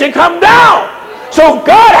we hate to come down. So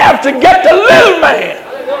God has to get the little man,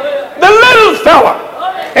 the little fella,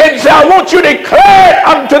 and say, I want you to declare it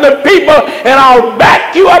unto the people, and I'll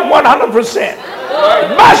back you up 100%.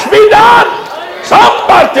 It must be done.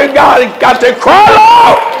 Somebody got to cry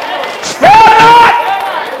out, spare not,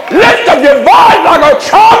 lift up your voice like a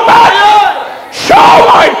trumpet, show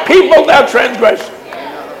my people their transgression.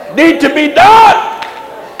 Need to be done.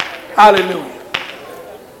 Hallelujah.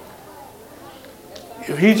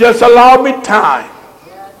 If he just allowed me time,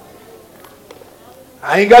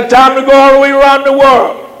 I ain't got time to go all the way around the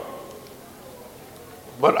world.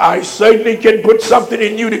 But I certainly can put something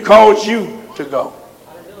in you to cause you to go.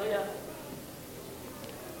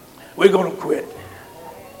 We're going to quit.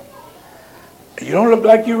 You don't look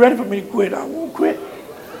like you're ready for me to quit. I won't quit.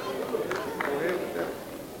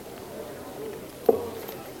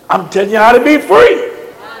 I'm telling you how to be free.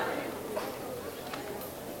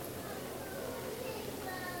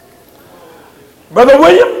 Brother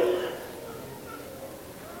William,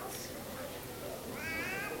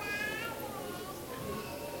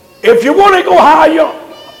 if you want to go higher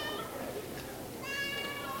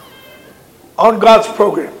on God's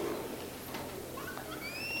program,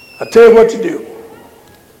 I'll tell you what to do.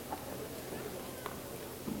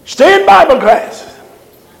 Stay in Bible classes.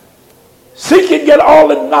 Seek and get all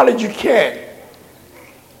the knowledge you can.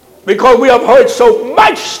 Because we have heard so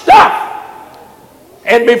much stuff.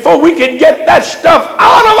 And before we can get that stuff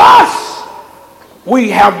out of us, we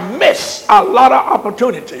have missed a lot of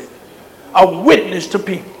opportunity of witness to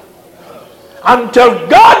people. Until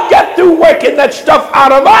God gets through working that stuff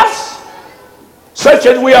out of us, such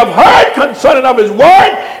as we have heard concerning of his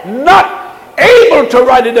word, not able to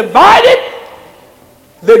rightly divide it,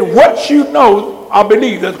 then what you know, I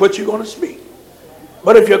believe that's what you're going to speak.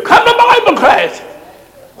 But if you come to Bible class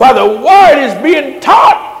while the word is being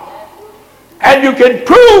taught, and you can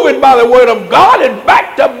prove it by the word of God and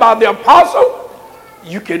backed up by the apostle,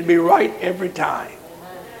 you can be right every time.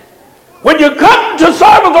 When you come to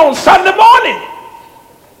service on Sunday morning,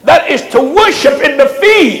 that is to worship and to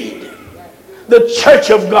feed the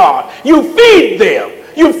church of God. You feed them.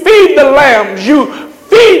 You feed the lambs. You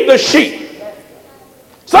feed the sheep.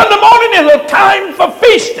 Sunday morning is a time for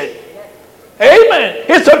feasting. Amen.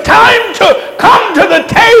 It's a time to come to the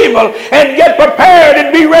table and get prepared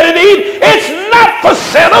and be ready to eat. It's not for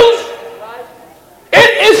sinners.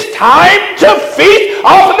 It is time to feast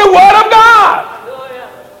off the word of God.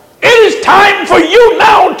 It is time for you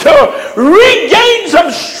now to regain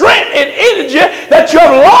some strength and energy that you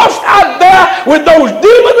have lost out there with those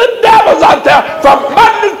demons and devils out there from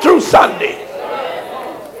Monday through Sunday.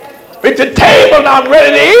 At the table now, I'm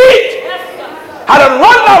ready to eat. I done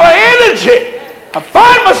run out of energy. I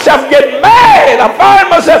find myself getting mad. I find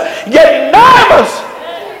myself getting nervous.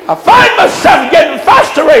 I find myself getting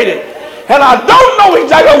frustrated. And I don't know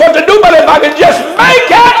exactly what to do, but if I can just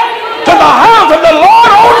make it to the house of the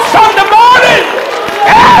Lord on Sunday morning,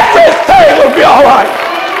 everything will be all right.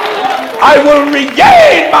 I will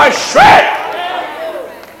regain my strength.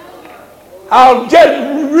 I'll just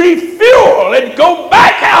refuel and go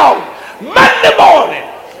back out Monday morning.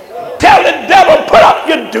 Tell tell the devil, put up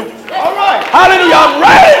your dukes. All right. Hallelujah. I'm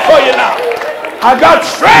ready for you now. I got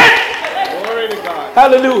strength. Glory to God.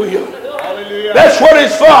 Hallelujah. Hallelujah. That's what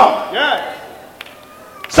it's for. Yes.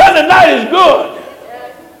 Sunday night is good.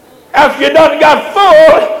 After you done got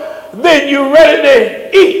full, then you ready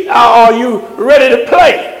to eat or you ready to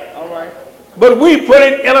play. All right. But we put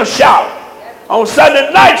it in a shout. On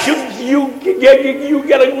Sunday nights, you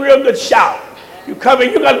get a real good shout. You come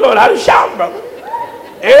in, you got to learn how to shout, brother.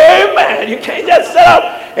 Amen. You can't just set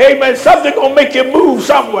up. Amen. Something gonna make you move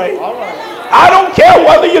some way. All right. I don't care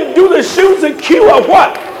whether you do the Susan Q or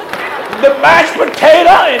what. The mashed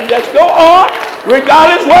potato and just go on,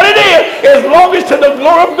 regardless what it is, as long as to the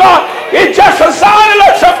glory of God. It's just a sign to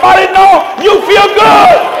let somebody know you feel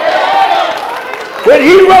good. When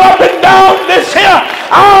he run up and down this hill,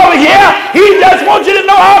 oh yeah, he just wants you to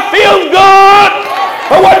know I feel good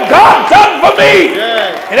for what God done for me.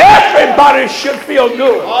 Yes. And everybody should feel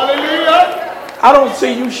good. Hallelujah. I don't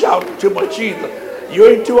see you shouting too much either. You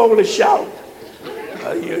ain't too old to shout.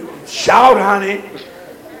 You shout, honey.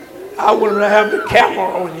 I want to have the camera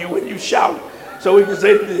on you when you shout, so we can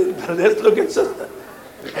say, let's look at sister.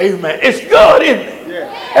 Amen. It's good, isn't it?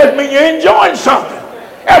 Yeah. That means you're enjoying something.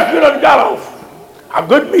 After you done got off a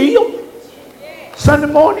good meal, Sunday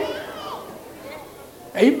morning.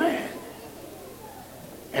 Amen.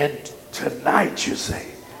 And tonight you say,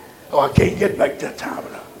 oh, I can't get back that time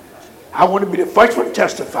enough. I want to be the first one to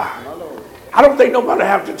testify. I don't think nobody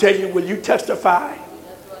have to tell you, will you testify?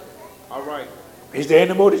 All right. Is there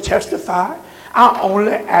any more to testify? I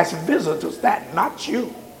only ask visitors that, not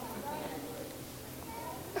you.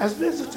 As visitors.